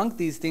defunk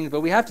these things,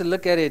 but we have to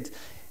look at it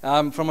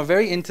from a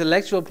very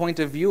intellectual point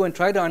of view and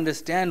try to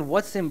understand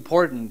what's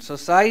important.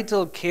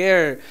 Societal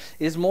care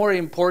is more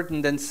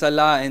important than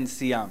salah and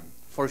siyam,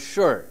 for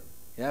sure.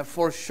 Yeah,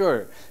 for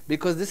sure.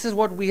 Because this is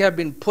what we have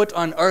been put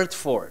on earth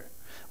for.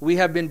 We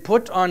have been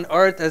put on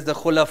earth as the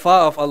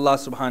khulafa of Allah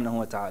subhanahu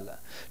wa ta'ala,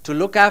 to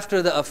look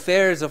after the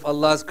affairs of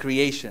Allah's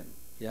creation.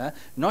 Yeah?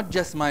 Not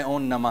just my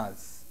own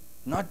namaz,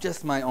 not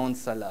just my own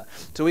salah.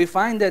 So we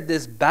find that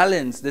this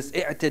balance, this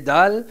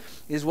i'tidal,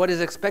 is what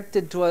is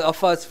expected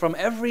of us from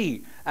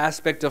every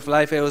aspect of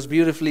life. It was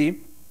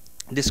beautifully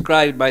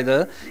described by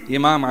the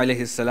Imam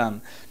alayhi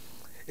salam.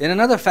 In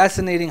another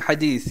fascinating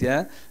hadith,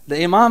 yeah,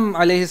 the Imam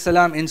alayhi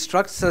salam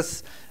instructs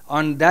us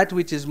on that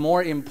which is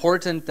more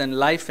important than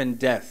life and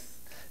death.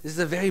 This is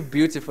a very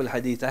beautiful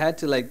hadith. I had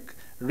to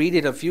read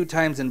it a few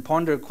times and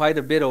ponder quite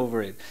a bit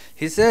over it.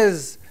 He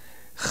says,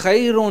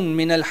 خَيْرٌ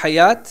مِنَ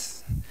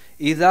الْحَيَاةِ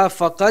إِذَا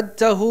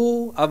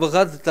فَقَدْتَهُ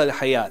أَبْغَضْتَ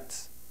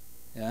الْحَيَاةِ.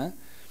 Yeah?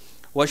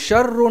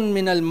 وَشَرٌ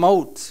مِنَ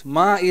الْمَوْتِ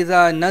مَا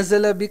إِذَا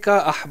نَزَلَ بِكَ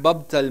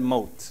أَحْبَبْتَ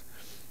الْمَوْتِ.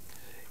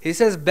 He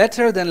says,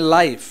 better than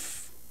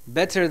life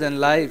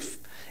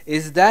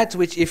is that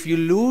which if you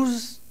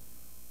lose,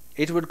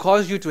 it would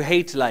cause you to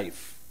hate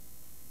life.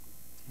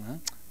 Yeah?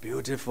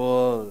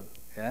 Beautiful.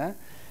 Yeah?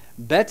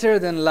 Better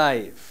than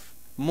life,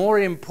 more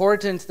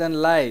important than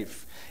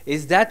life,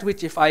 is that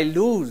which if I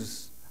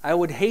lose, I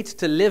would hate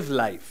to live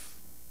life.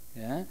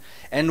 Yeah?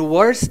 And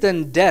worse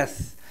than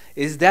death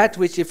is that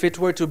which if it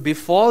were to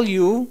befall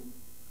you,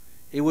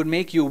 it would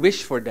make you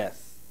wish for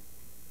death.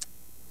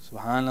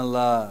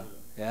 Subhanallah.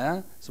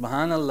 Yeah?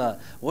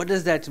 Subhanallah. What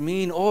does that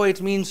mean? Oh,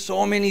 it means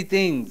so many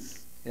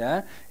things.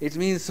 Yeah? It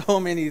means so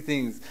many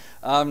things.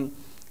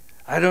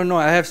 I don't know,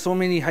 I have so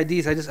many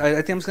hadiths. I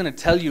think I'm just going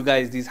to tell you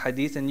guys these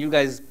hadiths and you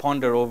guys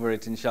ponder over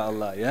it,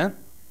 inshallah, yeah?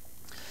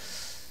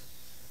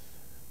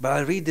 But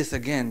I'll read this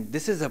again.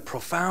 This is a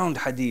profound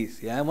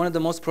hadith, yeah? One of the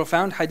most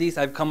profound hadiths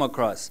I've come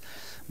across.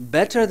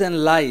 Better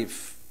than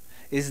life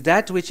is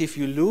that which if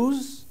you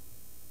lose,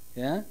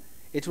 yeah,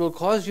 it will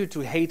cause you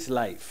to hate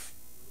life.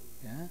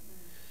 Yeah?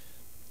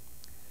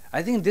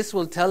 I think this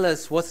will tell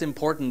us what's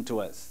important to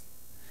us.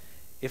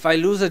 If I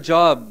lose a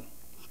job,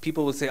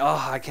 people will say,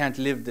 oh, I can't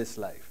live this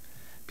life.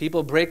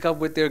 People break up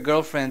with their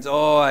girlfriends.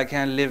 Oh, I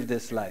can't live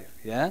this life.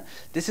 Yeah,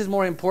 this is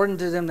more important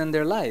to them than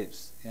their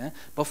lives. Yeah,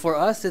 but for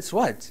us, it's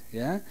what?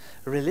 Yeah,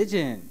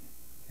 religion.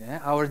 Yeah,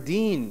 our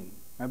deen.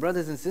 My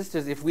brothers and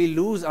sisters, if we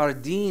lose our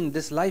deen,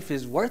 this life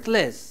is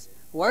worthless.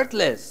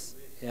 Worthless.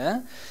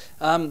 Yeah.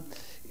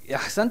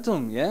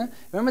 Ahsantum. Yeah.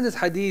 Remember this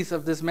hadith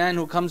of this man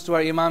who comes to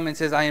our Imam and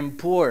says, "I am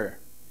poor."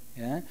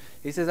 Yeah.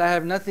 He says, "I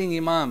have nothing,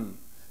 Imam."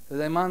 So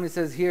the Imam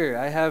says, "Here,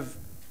 I have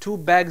 2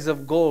 bags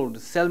of gold,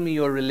 sell me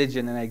your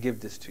religion and I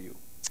give this to you.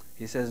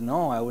 He says,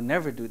 no, I would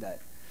never do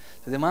that.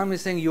 So the Imam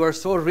is saying, you are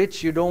so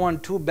rich, you don't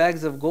want 2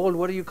 bags of gold.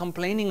 What are you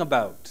complaining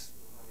about?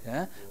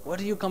 Yeah?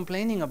 What are you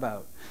complaining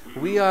about?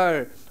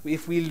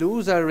 If we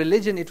lose our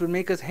religion, it would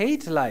make us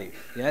hate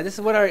life. Yeah? This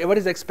is what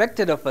is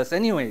expected of us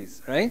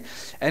anyways, right?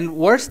 And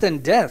worse than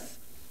death.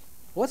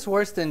 What's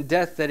worse than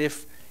death? That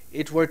if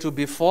it were to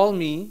befall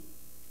me,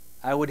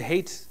 I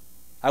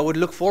would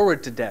look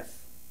forward to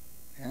death.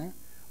 Yeah?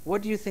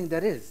 What do you think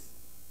that is?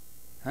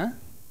 Huh?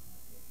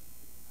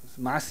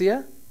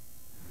 Ma'asiyah?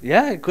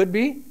 Yeah, it could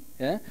be.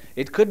 Yeah?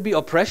 It could be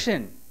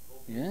oppression.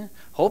 Yeah?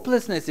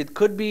 Hopelessness. It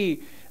could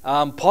be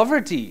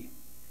poverty.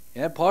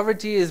 Yeah?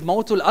 Poverty is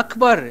mautul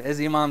akbar, as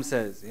Imam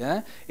says.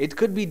 Yeah? It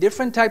could be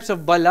different types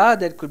of bala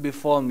that could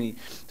befall me.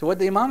 So what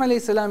the Imam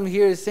alayhi salam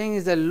here is saying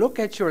is that look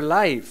at your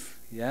life.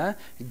 Yeah?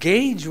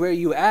 Gauge where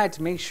you at.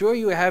 Make sure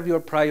you have your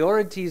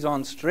priorities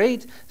on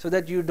straight so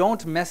that you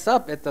don't mess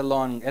up at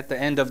the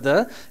end of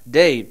the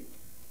day.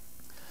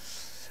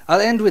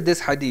 I'll end with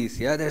this hadith.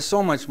 Yeah? There's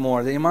so much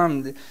more. The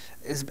Imam,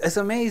 it's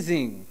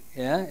amazing.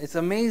 Yeah? It's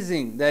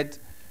amazing that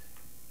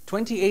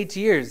 28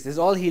 years is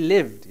all he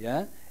lived.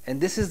 Yeah? And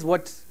this is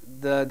what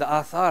the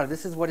athar,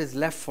 this is what is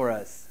left for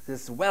us.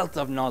 This wealth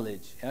of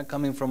knowledge, yeah,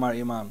 coming from our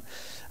Imam.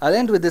 I'll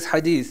end with this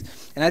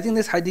hadith, and I think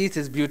this hadith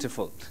is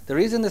beautiful. The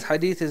reason this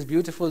hadith is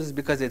beautiful is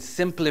because it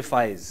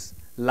simplifies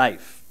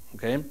life.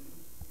 Okay?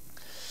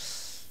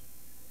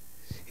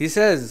 He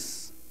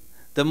says,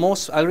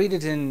 I'll read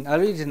it in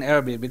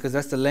Arabic because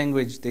that's the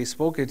language they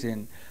spoke it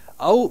in.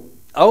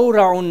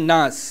 Awra'un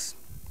nas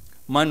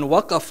man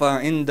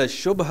waqafa inda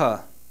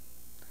shubha,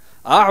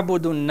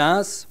 a'budun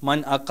nas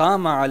man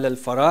aqama ala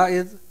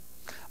al-fara'id,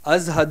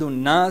 azhadun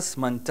nas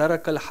man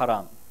taraka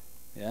al-haram.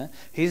 Yeah?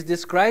 He's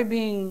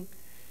describing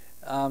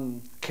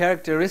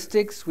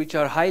characteristics which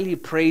are highly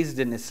praised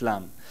in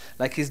Islam.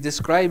 Like he's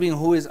describing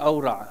who is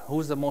awra,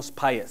 who's the most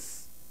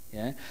pious.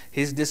 Yeah?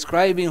 He's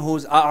describing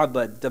who's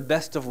a'bad, the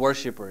best of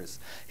worshippers.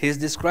 He's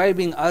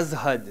describing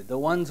azhad, the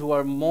ones who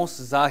are most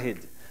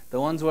zahid, the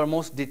ones who are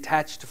most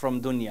detached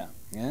from dunya.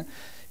 Yeah?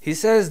 He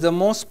says the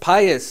most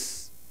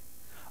pious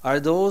are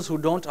those who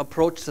don't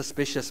approach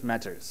suspicious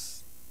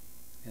matters.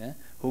 Yeah?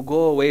 Who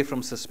go away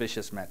from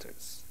suspicious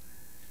matters.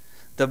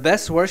 The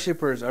best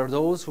worshippers are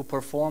those who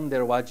perform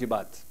their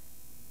wajibat.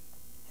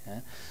 Yeah?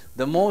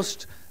 The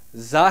most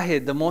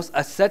zahid, the most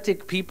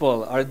ascetic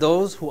people are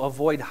those who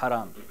avoid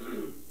haram.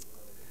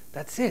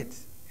 That's it.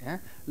 Yeah?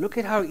 Look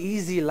at how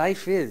easy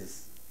life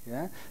is.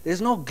 Yeah?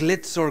 There's no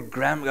glitz or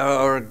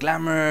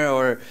glamour,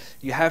 or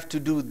you have to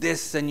do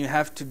this and you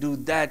have to do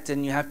that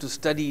and you have to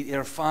study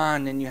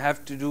irfan and you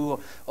have to do,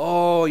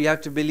 you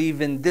have to believe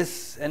in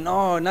this and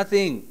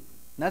nothing.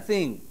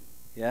 Nothing.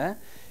 Yeah?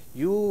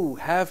 You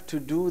have to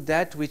do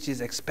that which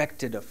is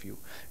expected of you.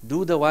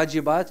 Do the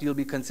wajibat, you'll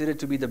be considered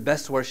to be the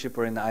best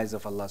worshipper in the eyes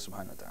of Allah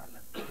subhanahu wa ta'ala.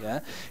 Yeah?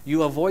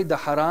 You avoid the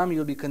haram,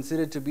 you'll be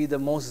considered to be the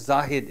most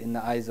zahid in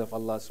the eyes of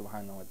Allah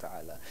subhanahu wa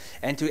ta'ala.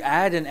 And to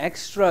add an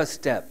extra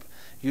step,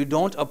 you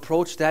don't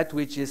approach that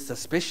which is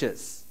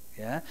suspicious,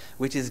 yeah,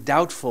 which is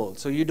doubtful.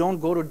 So you don't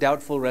go to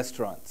doubtful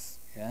restaurants.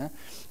 Yeah?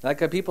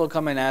 Like people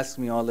come and ask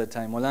me all the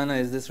time, Maulana,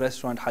 is this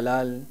restaurant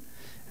halal?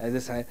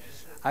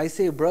 I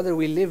say, brother,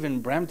 we live in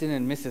Brampton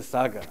and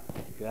Mississauga.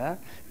 Yeah?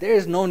 There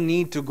is no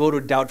need to go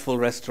to doubtful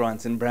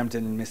restaurants in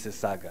Brampton and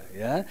Mississauga.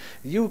 Yeah?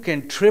 You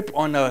can trip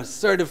on a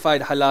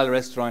certified halal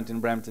restaurant in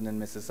Brampton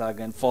and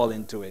Mississauga and fall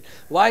into it.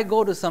 Why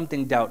go to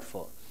something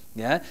doubtful?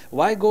 Yeah?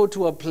 Why go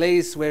to a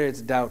place where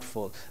it's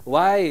doubtful?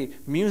 Why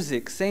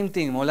music? Same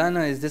thing.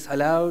 Maulana, is this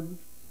allowed?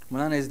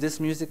 Maulana, is this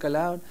music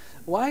allowed?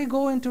 Why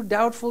go into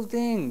doubtful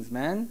things,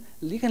 man?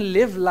 You can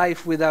live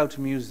life without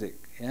music.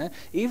 Yeah?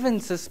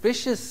 Even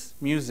suspicious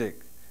music.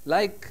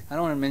 Like, I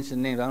don't want to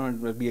mention names, I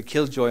don't want to be a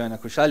killjoy on a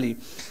kushali.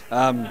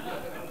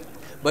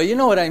 But you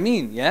know what I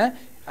mean, yeah?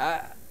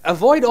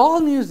 Avoid all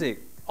music.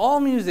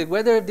 All music,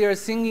 whether they are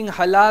singing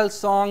halal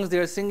songs, they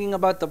are singing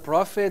about the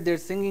Prophet, they're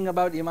singing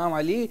about Imam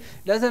Ali,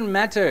 doesn't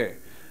matter.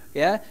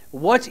 Yeah?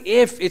 What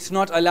if it's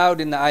not allowed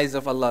in the eyes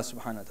of Allah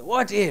subhanahu wa ta'ala?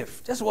 What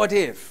if? Just what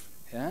if?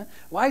 Yeah?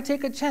 Why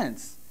take a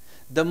chance?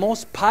 The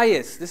most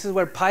pious, this is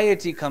where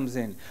piety comes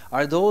in,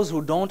 are those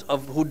who don't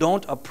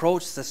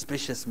approach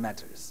suspicious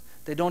matters.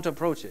 They don't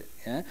approach it.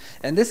 Yeah?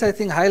 And this, I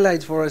think,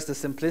 highlights for us the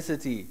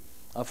simplicity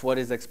of what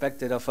is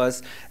expected of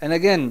us. And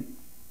again,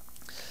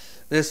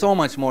 there's so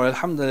much more.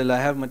 Alhamdulillah, I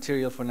have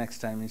material for next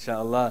time,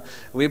 inshallah.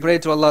 We pray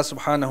to Allah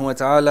subhanahu wa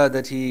ta'ala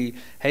that He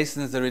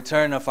hastens the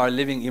return of our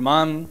living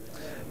Imam.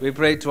 We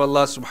pray to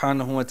Allah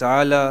subhanahu wa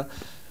ta'ala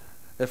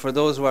that for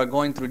those who are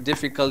going through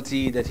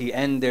difficulty, that He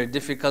end their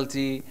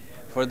difficulty.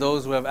 For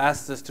those who have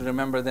asked us to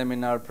remember them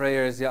in our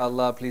prayers, Ya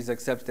Allah, please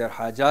accept their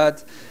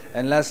hajat.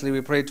 And lastly,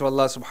 we pray to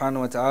Allah subhanahu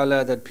wa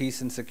ta'ala that peace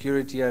and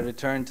security are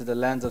returned to the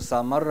lands of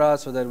Samarra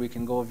so that we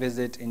can go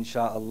visit,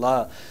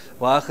 insha'Allah.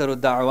 Wa akhiru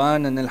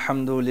da'wan and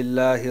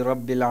alhamdulillahi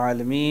rabbil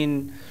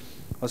alameen.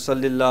 Wa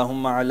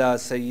sallillahumma ala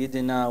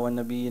sayyidina wa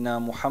nabiyyina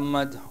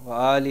Muhammad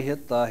wa alihi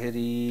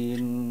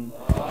at-tahirin.